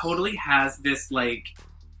it, it totally has this like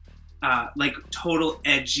total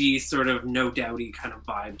edgy sort of no doubty kind of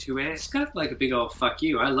vibe to it. It's got like a big old fuck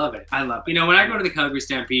you. I love it. I love it. You know, when I go to the Calgary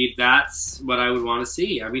Stampede, that's what I would want to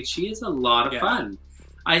see. I mean, she is a lot of fun.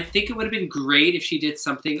 I think it would have been great if she did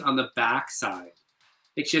something on the back side.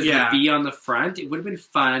 Like she has the B on the front. It would have been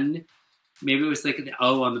fun. Maybe it was like an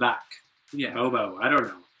O on the back. Yeah. Bobo. I don't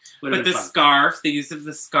know. But the scarf, the use of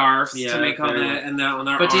the scarves to make all that and on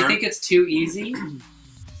their arm. But do you think it's too easy?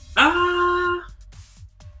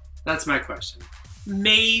 That's my question.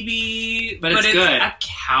 Maybe, but it's good. A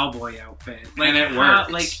cowboy outfit, like, and it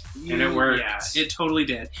worked. And it worked. Yeah, it totally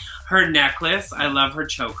did. Her necklace, I love her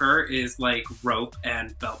choker, is like rope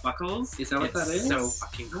and belt buckles. Is that what that is? So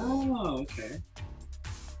fucking cool. Oh, okay.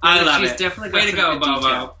 I love she's it. Definitely way to go,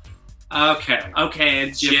 Bobo. Okay,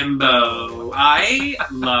 and Jimbo. I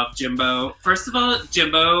love Jimbo. First of all,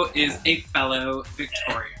 Jimbo is a fellow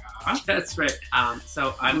Victoria. That's right.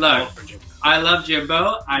 So I'm all for Jimbo. I love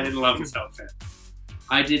Jimbo. I didn't love this outfit.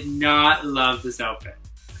 I did not love this outfit.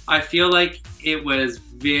 I feel like it was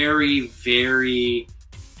very, very,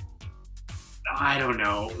 I don't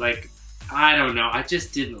know. I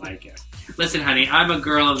just didn't like it. Listen, honey, I'm a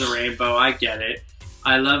girl of the rainbow. I get it.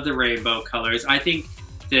 I love the rainbow colors. I think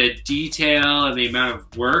the detail and the amount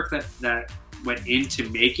of work that went into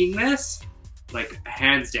making this, like,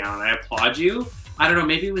 hands down, I applaud you. I don't know,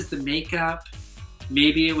 maybe it was the makeup.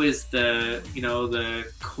 Maybe it was the, you know, the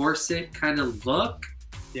corset kind of look.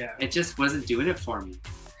 Yeah. It just wasn't doing it for me.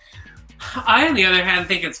 I, on the other hand,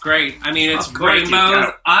 think it's great. I mean, it's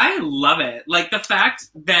rainbows. I love it. Like, the fact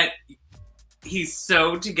that he's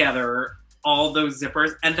sewed together all those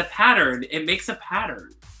zippers and the pattern, it makes a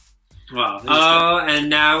pattern. Wow. Oh, and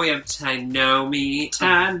now we have Tynomi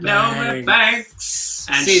Banks.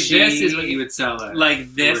 And see, this is what you would sell at.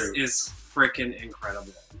 Like, this is freaking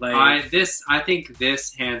incredible. Like, I think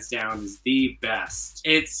this hands down is the best.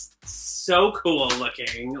 It's so cool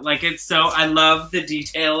looking. Like, it's so, I love the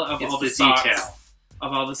detail of all the socks.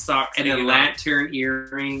 Of all the socks. And the lantern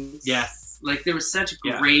earrings. Yes. Like, there was such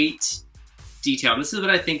great detail. And this is what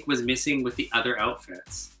I think was missing with the other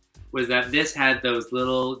outfits. Was that this had those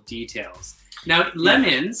little details. Now,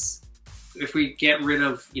 Lemons, if we get rid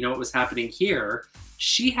of, you know, what was happening here,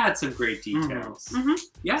 she had some great details. Mm-hmm.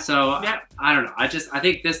 Yeah. So, I don't know. I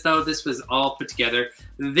think this, though, this was all put together.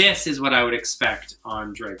 This is what I would expect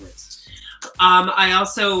on Drag Race. I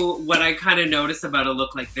also, what I kind of notice about a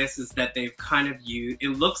look like this is that they've kind of used,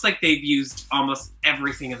 it looks like they've used almost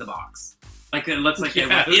everything in the box. Like it looks like they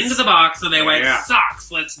Yes. went into the box and they went, Yeah.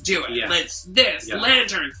 socks, let's do it. Yeah. Let's this, Yeah.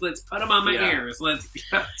 lanterns, let's put them on my Yeah. ears. Let's,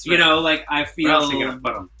 That's you right. know, like I Where else are you feel, gonna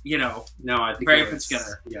put 'em? you know, No, I think very it put was-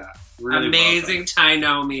 together. Yeah, really amazing well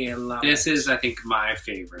Tainomi. I love done. This it. is, I think, my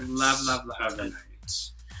favorite. Love, love, love of the it. night.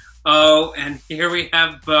 Oh, and here we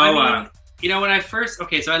have Boa. I mean, you know, when I first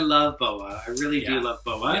so I love Boa. I really do Yeah. love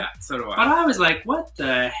Boa. Yeah, so do But I. I was like, what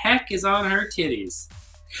the heck is on her titties?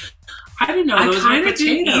 I didn't know I those were kind of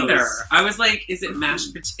didn't potatoes. either. I was like, is it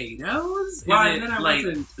mashed potatoes? Well, Is and it then I like,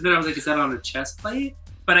 wasn't. And then I was like, is that on a chest plate?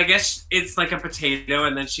 but I guess it's like a potato,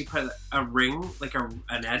 and then she put a ring, like an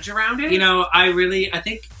edge around it. You know, I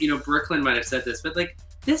think, you know, Brooklyn might have said this, but like,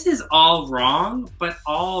 this is all wrong, but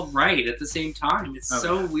all right at the same time. It's Oh,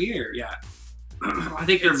 so yeah. weird. Yeah, I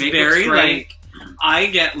think their it's makeup's very great. I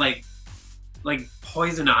get like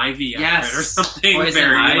poison ivy out of it or Yes, something. Poison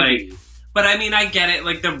very Ivy. like. But I mean, I get it.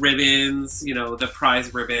 Like the ribbons, you know, the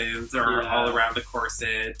prize ribbons are Yeah. all around the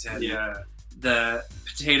corset, and Yeah. the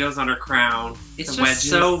potatoes on her crown. It's the just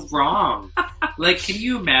so wrong. Like, can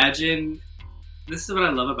you imagine? This is what I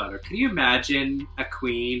love about her. Can you imagine a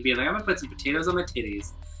queen being like, I'm gonna put some potatoes on my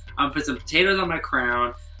titties. I'm gonna put some potatoes on my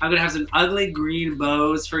crown. I'm gonna have some ugly green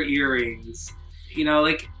bows for earrings. You know,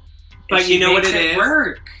 like. But she you know what makes it is?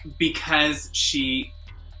 Work. Because she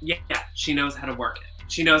knows how to work it.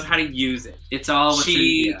 She knows how to use it. It's all what's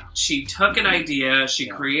in, She took an idea, she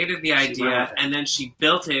Yeah. created the She went idea, with it. and then she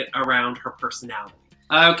built it around her personality.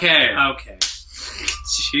 Okay. Okay.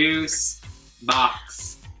 Juice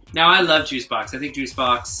Box. Now I love Juice Box. I think Juice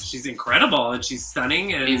Box She's incredible and she's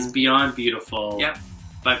stunning and is beyond beautiful. Yep.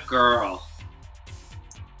 But girl,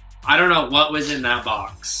 I don't know what was in that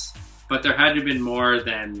box, but there had to have been more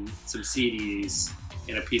than some CDs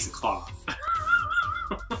in a piece of cloth.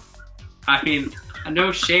 I mean,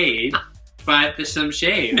 no shade, but there's some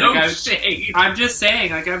shade. no Like, shade. I'm just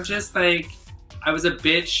saying, like, I was a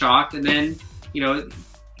bit shocked, and then, you know,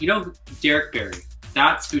 Derek Barry.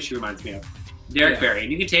 That's who she reminds me of. Derek Yeah. Barry.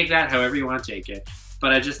 And you can take that however you want to take it.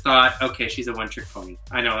 But I just thought, okay, she's a one-trick pony.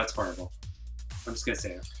 I know, that's horrible. I'm just going to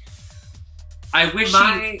say it. I would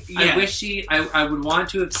want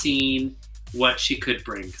to have seen what she could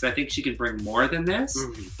bring, because I think she could bring more than this.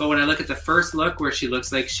 Mhm. But when I look at the first look where she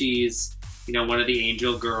looks like she's, you know, one of the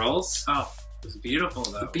angel girls, Oh, it was beautiful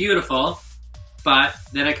though. beautiful. But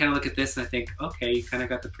then I kind of look at this and I think, okay, you kind of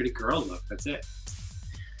got the pretty girl look. That's it.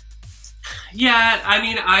 Yeah, I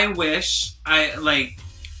mean, I wish I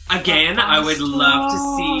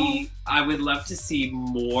would love to see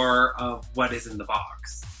more of what is in the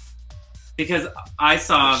box. Because I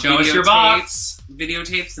saw Show us your box.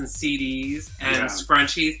 videotapes and CDs and Yeah.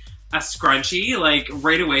 scrunchies. A scrunchie, like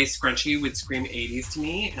right away, scrunchie would scream 80s to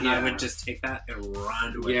me, and I Yeah. would just take that and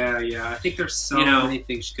run with it. Yeah. I think there's so You know- many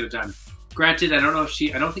things she could have done. Granted, I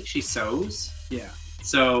don't think she sews. Yeah.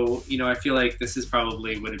 So, you know, I feel like this is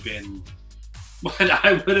probably would have been what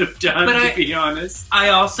I would have done, But to be honest. I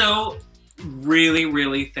also really,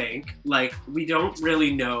 really think, like, we don't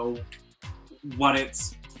really know what it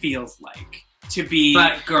feels like to be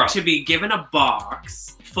But, girl. to be given a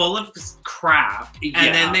box full of crap, Yeah,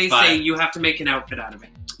 and then they but- say you have to make an outfit out of it.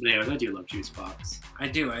 Anyways, I do love Juice Box. I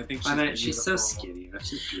do. I think She's so beautiful. skinny.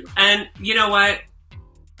 She's beautiful. And you know what?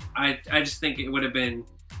 I just think it would have been.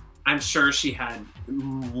 I'm sure she had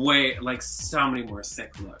so many more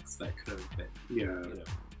sick looks that could have been. Yeah. You know.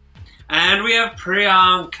 And we have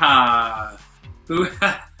Priyanka, who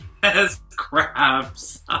has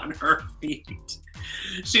crabs on her feet.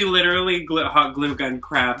 She literally hot glue gun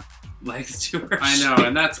crab legs to her. I know, feet.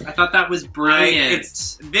 and I thought that was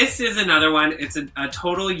brilliant. This is another one. It's a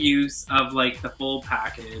total use of like the full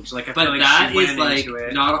package. Like I but feel like that she is went like into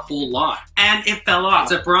it. not a whole lot. And it fell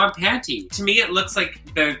off. It's a bra and panty. To me, it looks like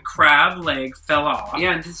the crab leg fell off.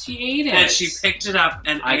 Yeah, and she ate it. And she picked it up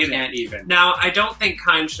and I ate can't it. even. Now, I don't think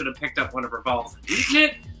Kyne should have picked up one of her balls and eaten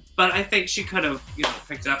it, but I think she could have,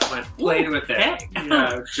 picked it up and went, Played "Ooh, with it. hey."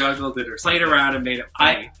 Yeah, juggled it or something. Played around and made it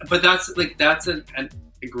funny. But that's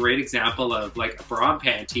a great example of like a bra and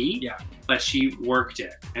panty. Yeah. But she worked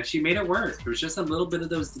it and she made it work. There was just a little bit of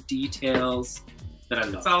those details that I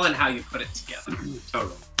love. It's all in how you put it together.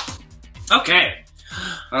 Totally. Okay.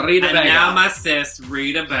 Rita And Baga. now my sis,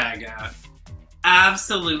 Rita Baga.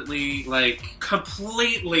 Absolutely, like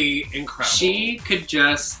completely incredible. she could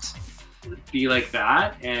just be like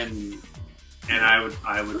that and I would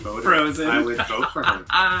vote Frozen. I would vote for her.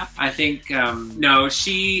 I think No,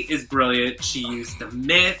 she is brilliant. She used the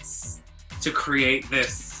mitts to create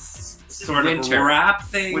this sort Winter. of wrap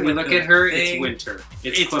thing. when you with look the at her, thing. it's winter.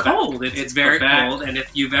 It's Quebec. cold. It's very Quebec. cold. And if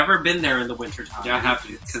you've ever been there in the wintertime, Yeah, I have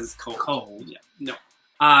to because it's cold. cold. Yeah. No.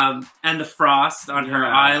 And the frost on her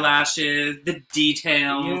eyelashes, the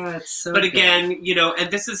details. Yeah, it's so But good. again, you know,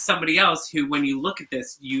 and this is somebody else who, when you look at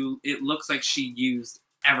this, it looks like she used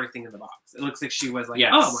everything in the box. It looks like she was like,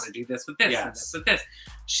 Yes. oh, I want to do this with this and this with this.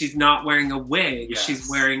 She's not wearing a wig. Yes. She's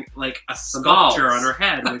wearing like a sculpture on her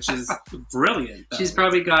head, which is brilliant. Though. She's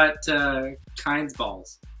probably got Kynes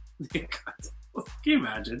balls. Can you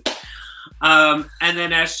imagine? And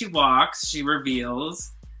then as she walks, she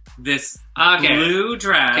reveals this blue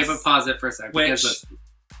dress. Okay, but pause it for a second. Which, because listen,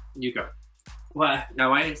 you go. What?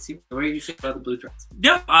 No, I see. What are you saying about the blue dress?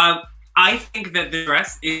 No, I think that the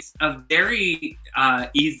dress is a very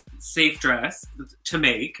easy, safe dress to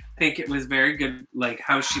make. I think it was very good, like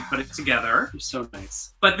how she put it together. You're so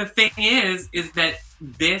nice. But the thing is that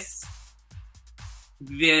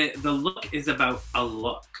the look is about a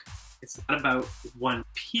look. It's not about one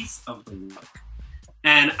piece of the look.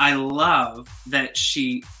 And I love that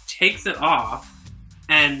she takes it off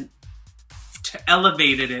and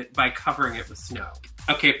elevated it by covering it with snow.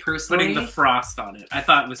 Okay, personally, Putting the frost on it. I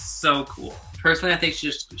thought it was so cool. Personally, I think she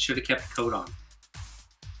just should have kept the coat on.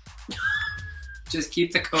 Just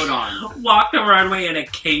keep the coat on. Walk the runway in a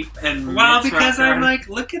cape and Well, because I'm like,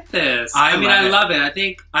 look at this. I love it. I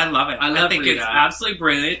think I love it. I think it's absolutely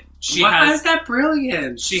brilliant. How is that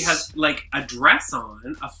brilliant? She has like a dress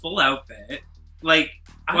on, a full outfit. Like,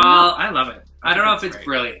 I love it. I don't know if it's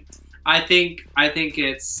brilliant. I think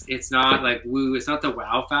it's not like woo. It's not the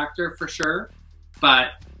wow factor for sure. But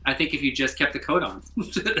I think if you just kept the coat on.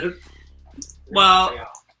 Well,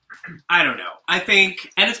 I don't know. I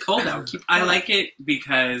think, and it's cold out. I like it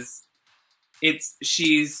because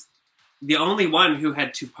she's the only one who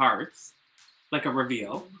had two parts, like a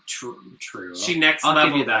reveal. True. She next I'll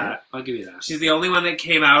leveled give you that. it. I'll give you that. She's the only one that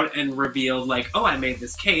came out and revealed, like, oh, I made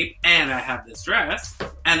this cape and I have this dress,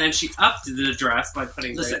 and then she upped the dress by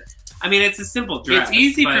putting. Listen, I mean, it's a simple dress. It's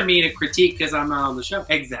easy for me to critique because I'm not on the show.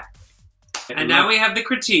 Exactly. And now we have the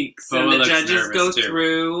critiques, and the judges go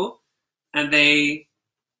through, and they,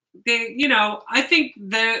 you know, I think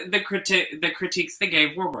the critiques they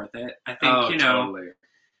gave were worth it. I think, you know, totally.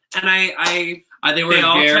 And they were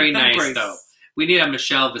very nice though. We need a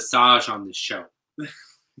Michelle Visage on this show.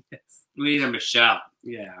 Yes. We need a Michelle.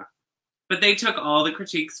 Yeah, but they took all the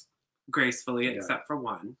critiques gracefully, except for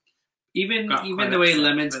one. Even the way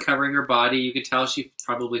Lemon's covering her body, you could tell she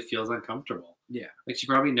probably feels uncomfortable. Yeah. Like, she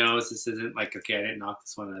probably knows this isn't like, okay, I didn't knock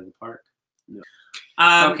this one out of the park. No.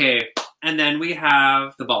 Okay. And then we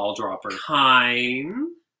have the ball dropper.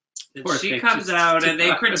 Kyne. She comes out and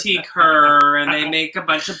they critique her and they make a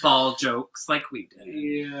bunch of ball jokes like we did.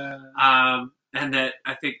 Yeah. And that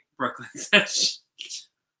I think Brooklyn said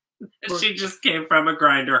she just came from a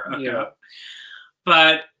grinder hookup. Yeah.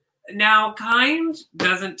 But now Kyne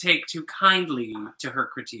doesn't take too kindly to her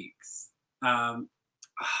critiques.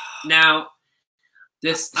 Now,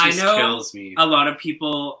 this I know kills me. A lot of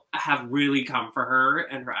people have really come for her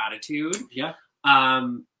and her attitude. Yeah.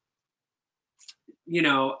 You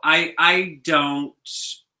know, I don't.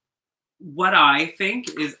 What I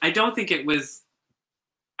think is, I don't think it was.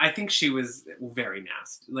 I think she was very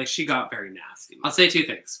nasty. Like, she got very nasty. I'll say two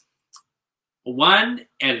things. One,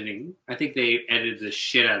 editing. I think they edited the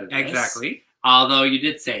shit out of this. Exactly. Although you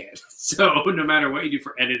did say it. So no matter what you do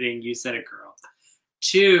for editing, you said it, girl.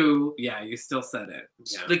 Two. Yeah, you still said it.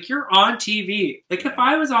 Yeah. Like, you're on TV. Like, if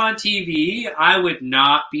I was on TV, I would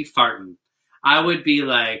not be farting. I would be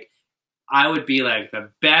like the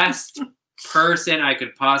best person I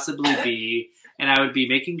could possibly be. And I would be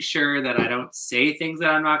making sure that I don't say things that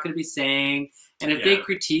I'm not going to be saying. And if they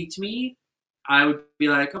critiqued me, I would be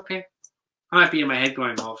like, okay. I might be in my head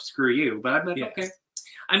going, well, screw you. But I'm like, okay.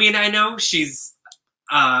 I mean, I know she's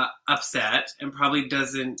upset and probably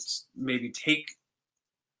doesn't maybe take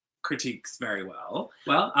critiques very well.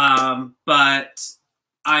 Well, but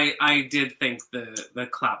I did think the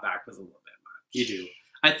clapback was a little bit much. You do.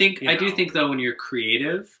 I do think, though, when you're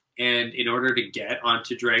creative, and in order to get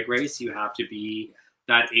onto Drag Race, you have to be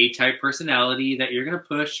that A-type personality that you're going to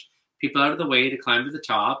push people out of the way to climb to the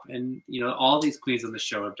top. And, you know, all these queens on the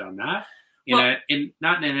show have done that. Not in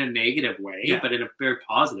a negative way, but in a very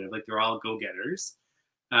positive. Like, they're all go-getters.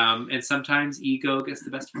 And sometimes ego gets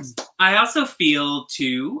the best of us. I also feel,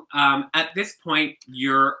 too, at this point,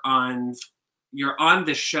 you're on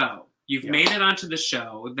the show. You've made it onto the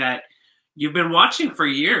show that you've been watching for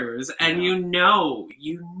years, and you know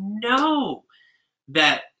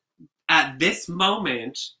that at this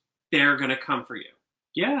moment, they're going to come for you.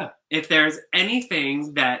 Yeah. If there's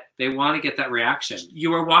anything that they want to get that reaction.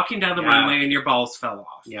 You were walking down the runway and your balls fell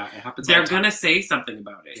off. Yeah, it happens. They're going to say something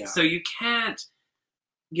about it. Yeah. So you can't,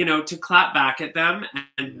 to clap back at them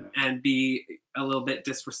and be a little bit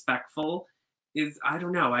disrespectful is, I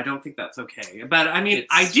don't know. I don't think that's okay. But I mean, It's-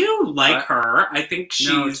 I do like her. I think she's,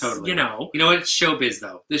 No, totally. you know. You know what? It's showbiz,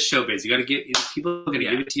 though. This is showbiz. You got to give people are going to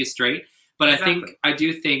give it to you straight. But Exactly. I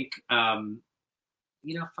do think,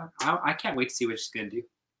 you know, fuck, I can't wait to see what she's going to do.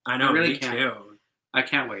 I know, I really me can't. too. I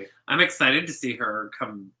can't wait. I'm excited to see her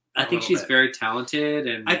come. I think she's very talented,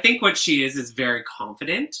 and I think what she is very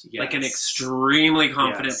confident, like an Yes. extremely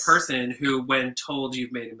confident Yes. person who, when told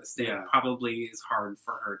you've made a mistake, Yeah. probably is hard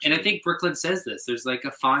for her to. And I think Brooklyn says this. There's like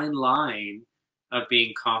a fine line of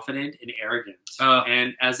being confident and arrogant.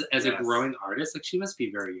 And as a yes. growing artist, like she must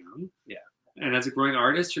be very young. Yeah. And as a growing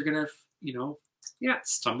artist, you're gonna, you know,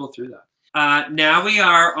 stumble through that. Now we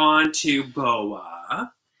are on to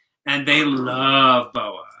Boa, and they love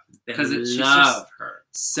Boa. Because They she's love just her.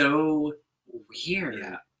 So weird.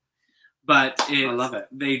 Yeah. But I love it.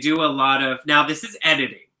 They do a lot of, now this is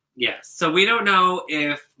editing. Yes. So we don't know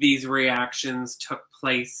if these reactions took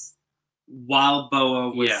place while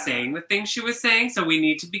Boa was saying the thing she was saying. So we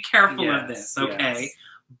need to be careful of this, okay? Yes.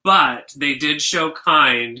 But they did show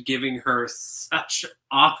Kind giving her such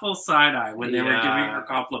awful side eye when they were giving her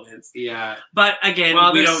compliments. Yeah. But again,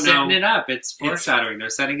 Well, we they're don't know. setting it up. It's foreshadowing. They're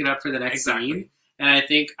setting it up for the next scene. And I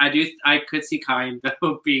think I could see Kind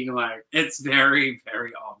though being like, it's very,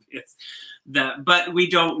 very obvious that, but we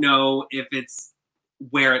don't know if it's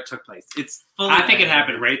where it took place. It's fully. I think it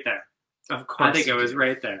happened right there. Of course, I think it was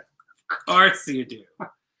right there. Of course, you do.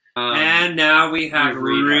 And now we have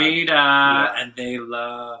Rita, and they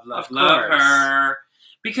love her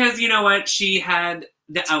because you know what? She had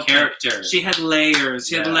the character. She had layers.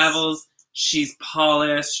 She had levels. She's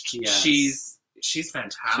polished. Yes. She's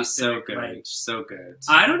fantastic. She's so good. Like, So good.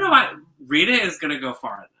 I don't know. Rita is going to go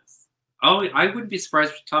far in this. Oh, I wouldn't be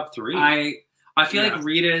surprised for top 3. I feel like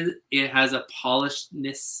Rita, it has a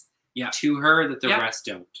polishedness to her that the rest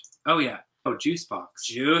don't. Oh, yeah. Oh, Juice Box.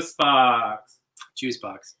 Juice Box. Juice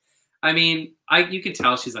Box. I mean, you can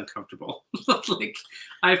tell she's uncomfortable. Like,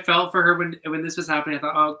 I felt for her when this was happening. I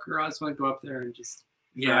thought, oh, girl, I just want to go up there and just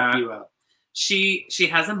wrap you up. She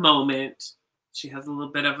has a moment. She has a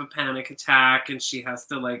little bit of a panic attack, and she has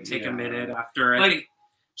to like take a minute after. I think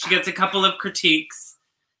she gets a couple of critiques,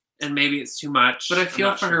 and maybe it's too much. But I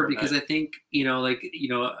feel for her because I think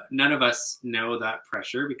none of us know that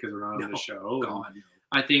pressure because we're not on the show. God, no.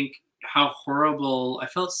 I think how horrible. I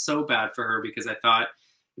felt so bad for her because I thought,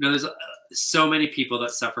 there's so many people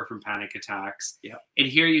that suffer from panic attacks. Yeah, and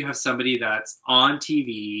here you have somebody that's on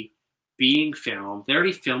TV being filmed. They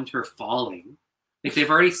already filmed her falling. Like,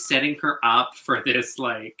 they've already setting her up for this,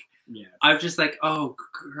 like... Yeah. I'm just like, oh,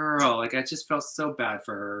 girl. Like, I just felt so bad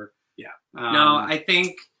for her. Yeah. No, I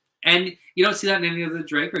think... And you don't see that in any of the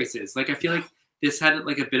drag races. Like, I feel like this had,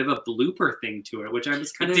 like, a bit of a blooper thing to it, which I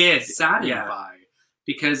was kind of saddened by.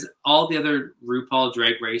 Because all the other RuPaul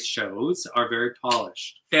Drag Race shows are very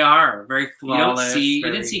polished. They are. Very flawless. You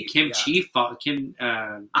didn't see Kim Chi falling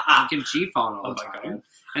all the time. God.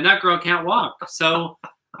 And that girl can't walk. So,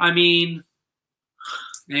 I mean...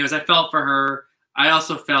 Anyways, I felt for her. I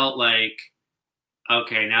also felt like,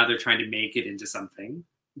 okay, now they're trying to make it into something.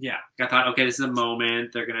 Yeah. I thought, okay, this is a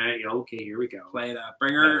moment. They're going to, okay, here we go. Play it up.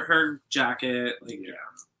 Bring her jacket. Like,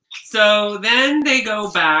 So then they go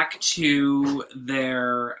back to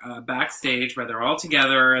their backstage where they're all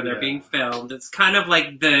together and they're being filmed. It's kind of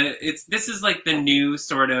like this is like the new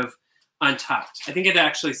sort of Untucked. I think it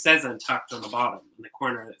actually says Untucked on the bottom. In the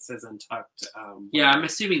corner it says Untucked. I'm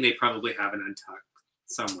assuming they probably have an Untucked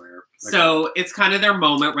somewhere. So it's kind of their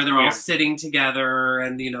moment where they're all sitting together,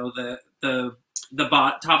 and the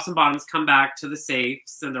tops and bottoms come back to the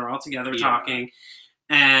safes, and they're all together talking.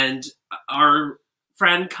 And our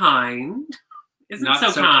friend Kind isn't not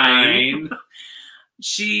so kind.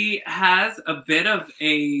 She has a bit of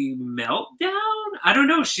a meltdown. I don't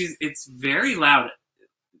know. It's very loud.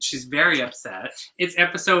 She's very upset. It's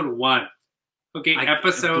episode 1. Okay,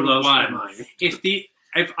 episode 1.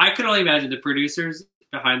 If I could only imagine the producers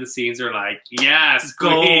behind the scenes are like, yes,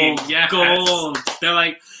 gold, yes. Gold. They're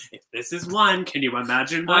like, if this is 1, can you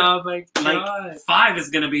imagine what? Oh my God. Like 5 is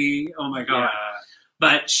gonna be. Oh my God. Yeah.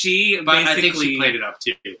 But I think she played it up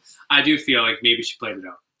too. I do feel like maybe she played it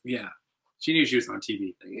up. Yeah. She knew she was on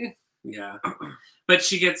TV. Yeah. But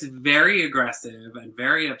she gets very aggressive and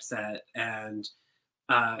very upset and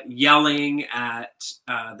yelling at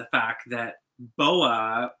the fact that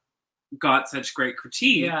Boa got such great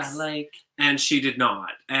critiques. Yeah, and she did not.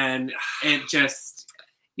 And it just,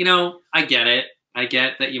 I get it. I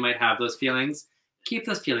get that you might have those feelings. Keep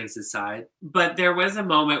those feelings inside. But there was a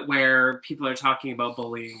moment where people are talking about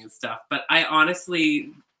bullying and stuff. But I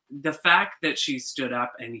honestly, the fact that she stood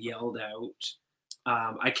up and yelled out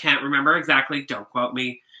I can't remember exactly, don't quote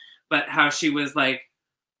me, but how she was like,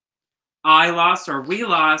 I lost or we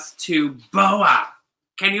lost to Boa.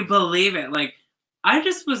 Can you believe it? Like, I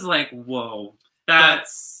just was like, whoa,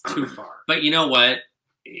 that's too far. But you know what?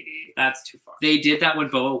 That's too far. They did that when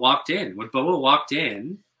Boa walked in. When Boa walked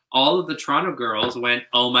in, all of the Toronto girls went,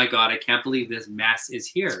 oh my God, I can't believe this mess is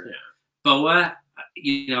here. Yeah. Boa,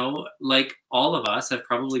 you know, like all of us have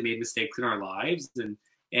probably made mistakes in our lives.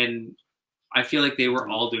 And I feel like they were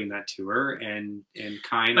all doing that to her and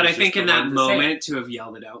kind But of. I think in that moment to have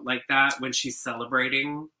yelled it out like that when she's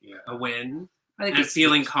celebrating a win and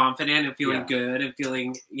feeling confident and feeling good and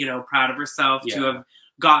feeling, you know, proud of herself to have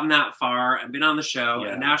gotten that far and been on the show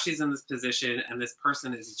and now she's in this position and this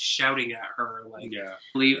person is shouting at her like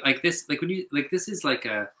like this, like when you like this is like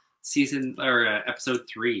a season or a episode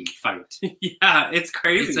 3 fight. It's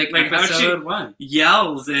crazy. It's like episode how 1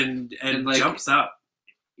 yells and like, jumps up.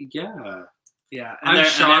 Yeah, and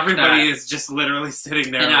everybody is just literally sitting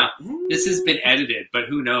there. Now, this has been edited, but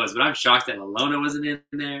who knows? But I'm shocked that Alona wasn't in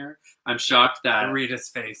there. I'm shocked that Rita's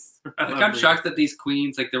face. I'm shocked that these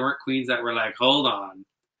queens, like there weren't queens that were like, hold on.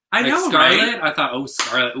 I know, Scarlett. right? I thought, oh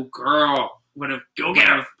Scarlett, oh girl, would have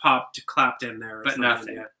popped, clapped in there, but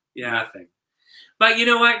nothing. Yeah, nothing. But you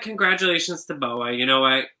know what? Congratulations to Boa. You know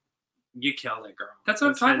what? You killed it, girl. That's what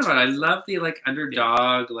I'm talking about. I love the like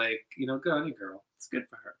underdog, like good on you, girl. It's good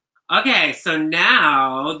for her. Okay, so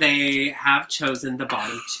now they have chosen the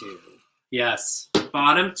bottom 2. Yes.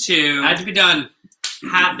 Bottom 2. Had to be done.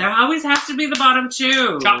 There always has to be the bottom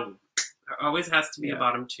 2. Chop. There always has to be a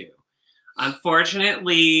bottom 2.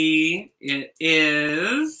 Unfortunately, it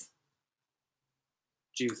is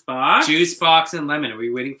Juice Box. Juice Box and Lemon. Are we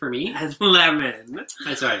waiting for me? And Lemon.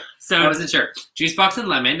 I'm sorry. So I wasn't sure. Juice Box and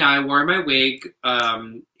Lemon. Now, I wore my wig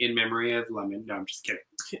in memory of Lemon. No, I'm just kidding.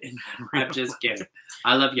 I'm just kidding.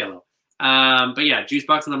 I love yellow. But yeah, Juice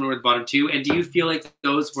Box and Lemon were the bottom 2. And do you feel like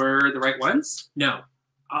those were the right ones? No.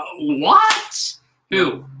 What?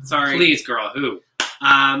 Who? Sorry. Please, girl. Who?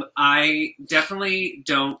 I definitely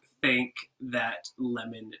don't think that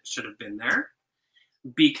Lemon should have been there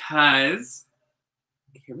because,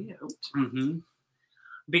 hear me out. Mm-hmm.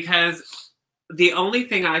 Because the only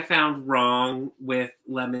thing I found wrong with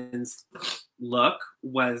Lemon's look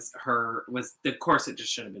was the corset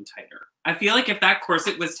just should have been tighter. I feel like if that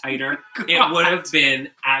corset was tighter, it would have been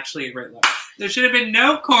actually a great look. There should have been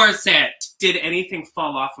no corset. Did anything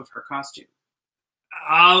fall off of her costume?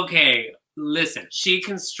 Okay, listen. She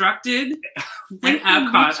constructed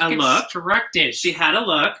a look. She had a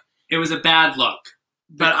look. It was a bad look.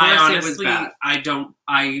 But I honestly,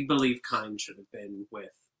 I believe Kind should have been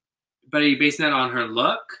with. But are you basing that on her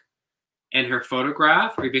look and her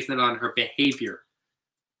photograph, or are you basing that on her behavior?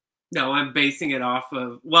 No, I'm basing it off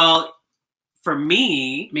of, well, for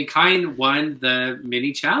me. I mean, Kind won the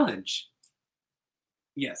mini challenge.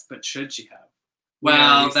 Yes, but should she have?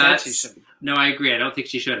 Well, she shouldn't have. No, I agree. I don't think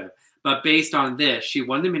she should have. But based on this, she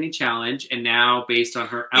won the mini challenge, and now based on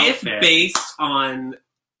her outfit. If based on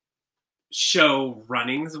show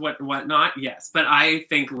runnings, whatnot, yes. But I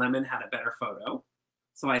think Lemon had a better photo.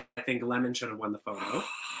 So I think Lemon should have won the photo.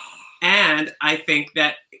 And I think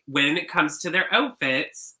that when it comes to their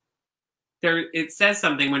outfits, it says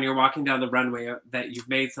something when you're walking down the runway that you've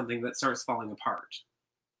made something that starts falling apart.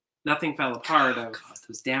 Nothing fell apart. God,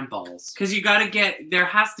 those damn balls. Because you got to there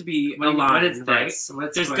has to be a line. What is right? this?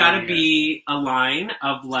 There's got to be a line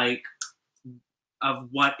of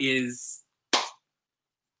what is.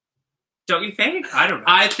 Don't you think? I don't know.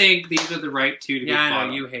 I think these are the right 2 to be bottom. I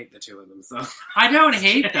know you hate the 2 of them, so. I don't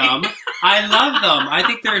hate them. I love them. I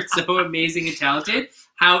think they're so amazing and talented.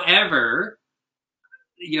 However,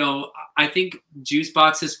 I think Juice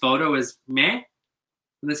Box's photo is meh.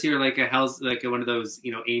 Unless you're like one of those,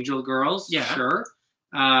 angel girls. Yeah. Sure.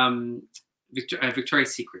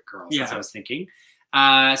 Victoria's Secret girls. Yeah. That's what I was thinking. So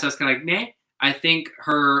I was kind of like, meh. I think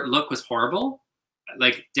her look was horrible.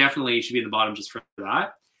 Like, definitely should be in the bottom just for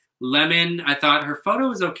that. Lemon, I thought her photo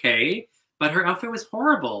was okay, but her outfit was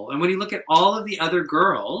horrible. And when you look at all of the other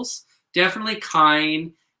girls, definitely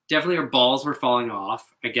Kind, definitely her balls were falling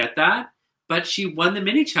off. I get that. But she won the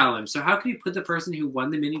mini challenge. So how can you put the person who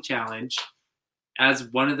won the mini challenge as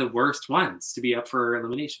one of the worst ones to be up for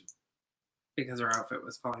elimination? Because her outfit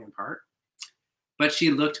was falling apart. But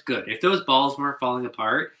she looked good. If those balls weren't falling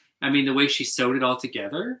apart, I mean, the way she sewed it all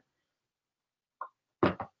together.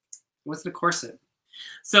 What's the corset?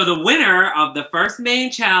 So the winner of the first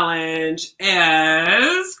main challenge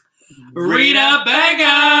is Rita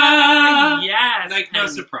Vega. Yes, like no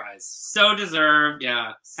surprise. So deserved.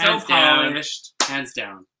 Yeah, so polished. Hands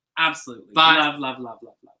down. Absolutely. But love.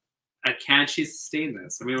 Can she sustain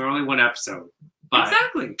this? I mean, we're only one episode.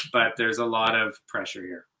 Exactly. But there's a lot of pressure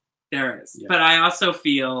here. There is. Yeah. But I also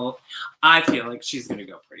feel like she's going to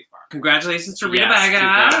go pretty far. Congratulations to Rita Yes, Baga.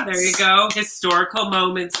 congrats. There you go. Historical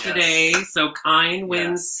moments Yes. today. So Kine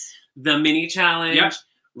wins the mini challenge. Yep.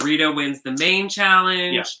 Rita wins the main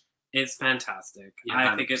challenge. Yep. It's fantastic.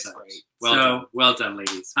 Yeah, I think it's 100%. great. Well done,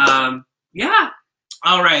 ladies. Yeah.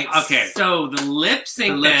 All right. Okay. So the lip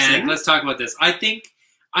sync. The lip sync. then. Let's talk about this. I think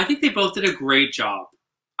they both did a great job.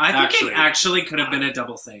 I think it actually could have been a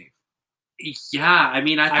double save. Yeah, I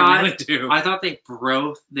mean, I really do. I thought they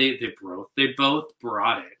both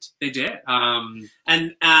brought it. They did.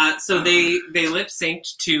 And So they lip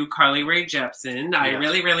synced to Carly Rae Jepsen. I Yeah.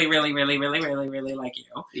 really like you.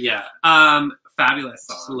 Yeah. Fabulous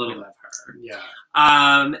song. Just a little- We love her. Yeah.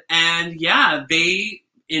 And yeah, they,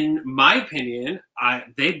 in my opinion,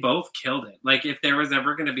 they both killed it. Like, if there was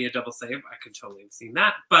ever going to be a double save, I could totally have seen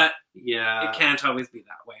that. But Yeah. it can't always be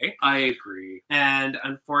that way. I agree. And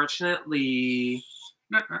unfortunately,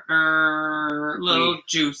 little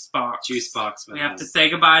Juice Box. We have to say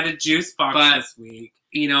goodbye to Juice Box this week.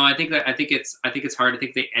 You know, I think it's hard. I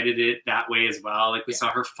think they edited it that way as well. Like, we saw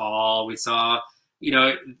her fall. We saw, you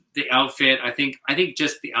know, the outfit. I think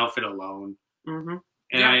just the outfit alone. Mm-hmm.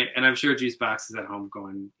 And I'm sure Juice Box is at home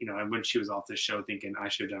going, you know, and when she was off the show thinking, I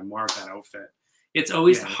should have done more of that outfit. It's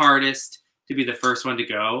always the hardest to be the first one to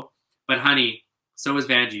go. But honey, so was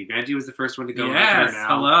Vanjie. Vanjie was the first one to go. Yes,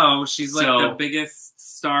 hello. She's like So- the biggest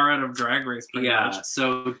star out of Drag Race, pretty much.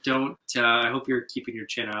 So don't. I hope you're keeping your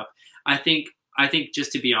chin up. I think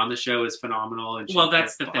just to be on the show is phenomenal. And Well,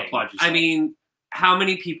 that's the thing. applaud yourself. I mean, how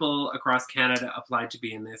many people across Canada applied to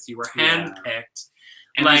be in this? You were handpicked.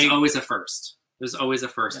 and like- there's always a first. There's always a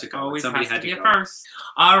first to go. Always Somebody has had to be to a go. first.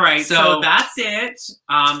 All right, so So- that's it.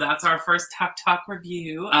 That's our first Talk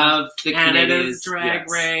review Of the Canada's Drag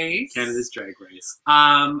Race. Canada's Drag Race.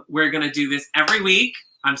 We're gonna do this every week.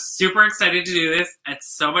 I'm super excited to do this. It's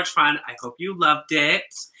so much fun. I hope you loved it.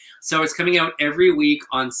 So it's coming out every week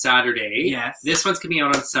on Saturday. Yes. This one's coming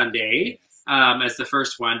out on Sunday as the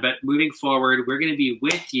first one. But moving forward, we're going to be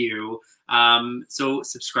with you. So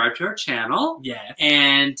subscribe to our channel. Yes.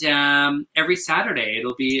 And every Saturday,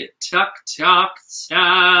 it'll be Talk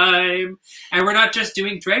time. And we're not just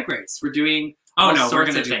doing Drag Race. We're doing all we're sorts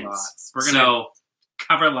gonna of do things. lots. We're gonna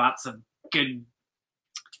cover lots of good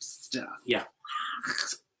stuff. Yeah.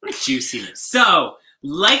 Juiciness. So,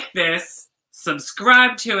 like this,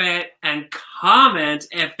 subscribe to it, and comment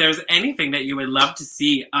if there's anything that you would love to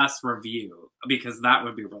see us review, because that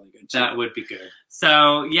would be really good too. That would be good.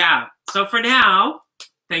 So, yeah. So for now,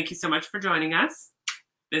 thank you so much for joining us.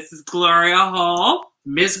 This is Gloria Hole.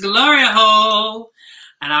 Miss Gloria Hole.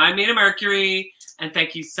 And I'm Mina Mercury. And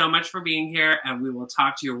thank you so much for being here. And we will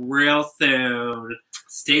talk to you real soon.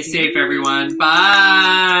 Stay safe, everyone.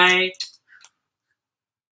 Bye.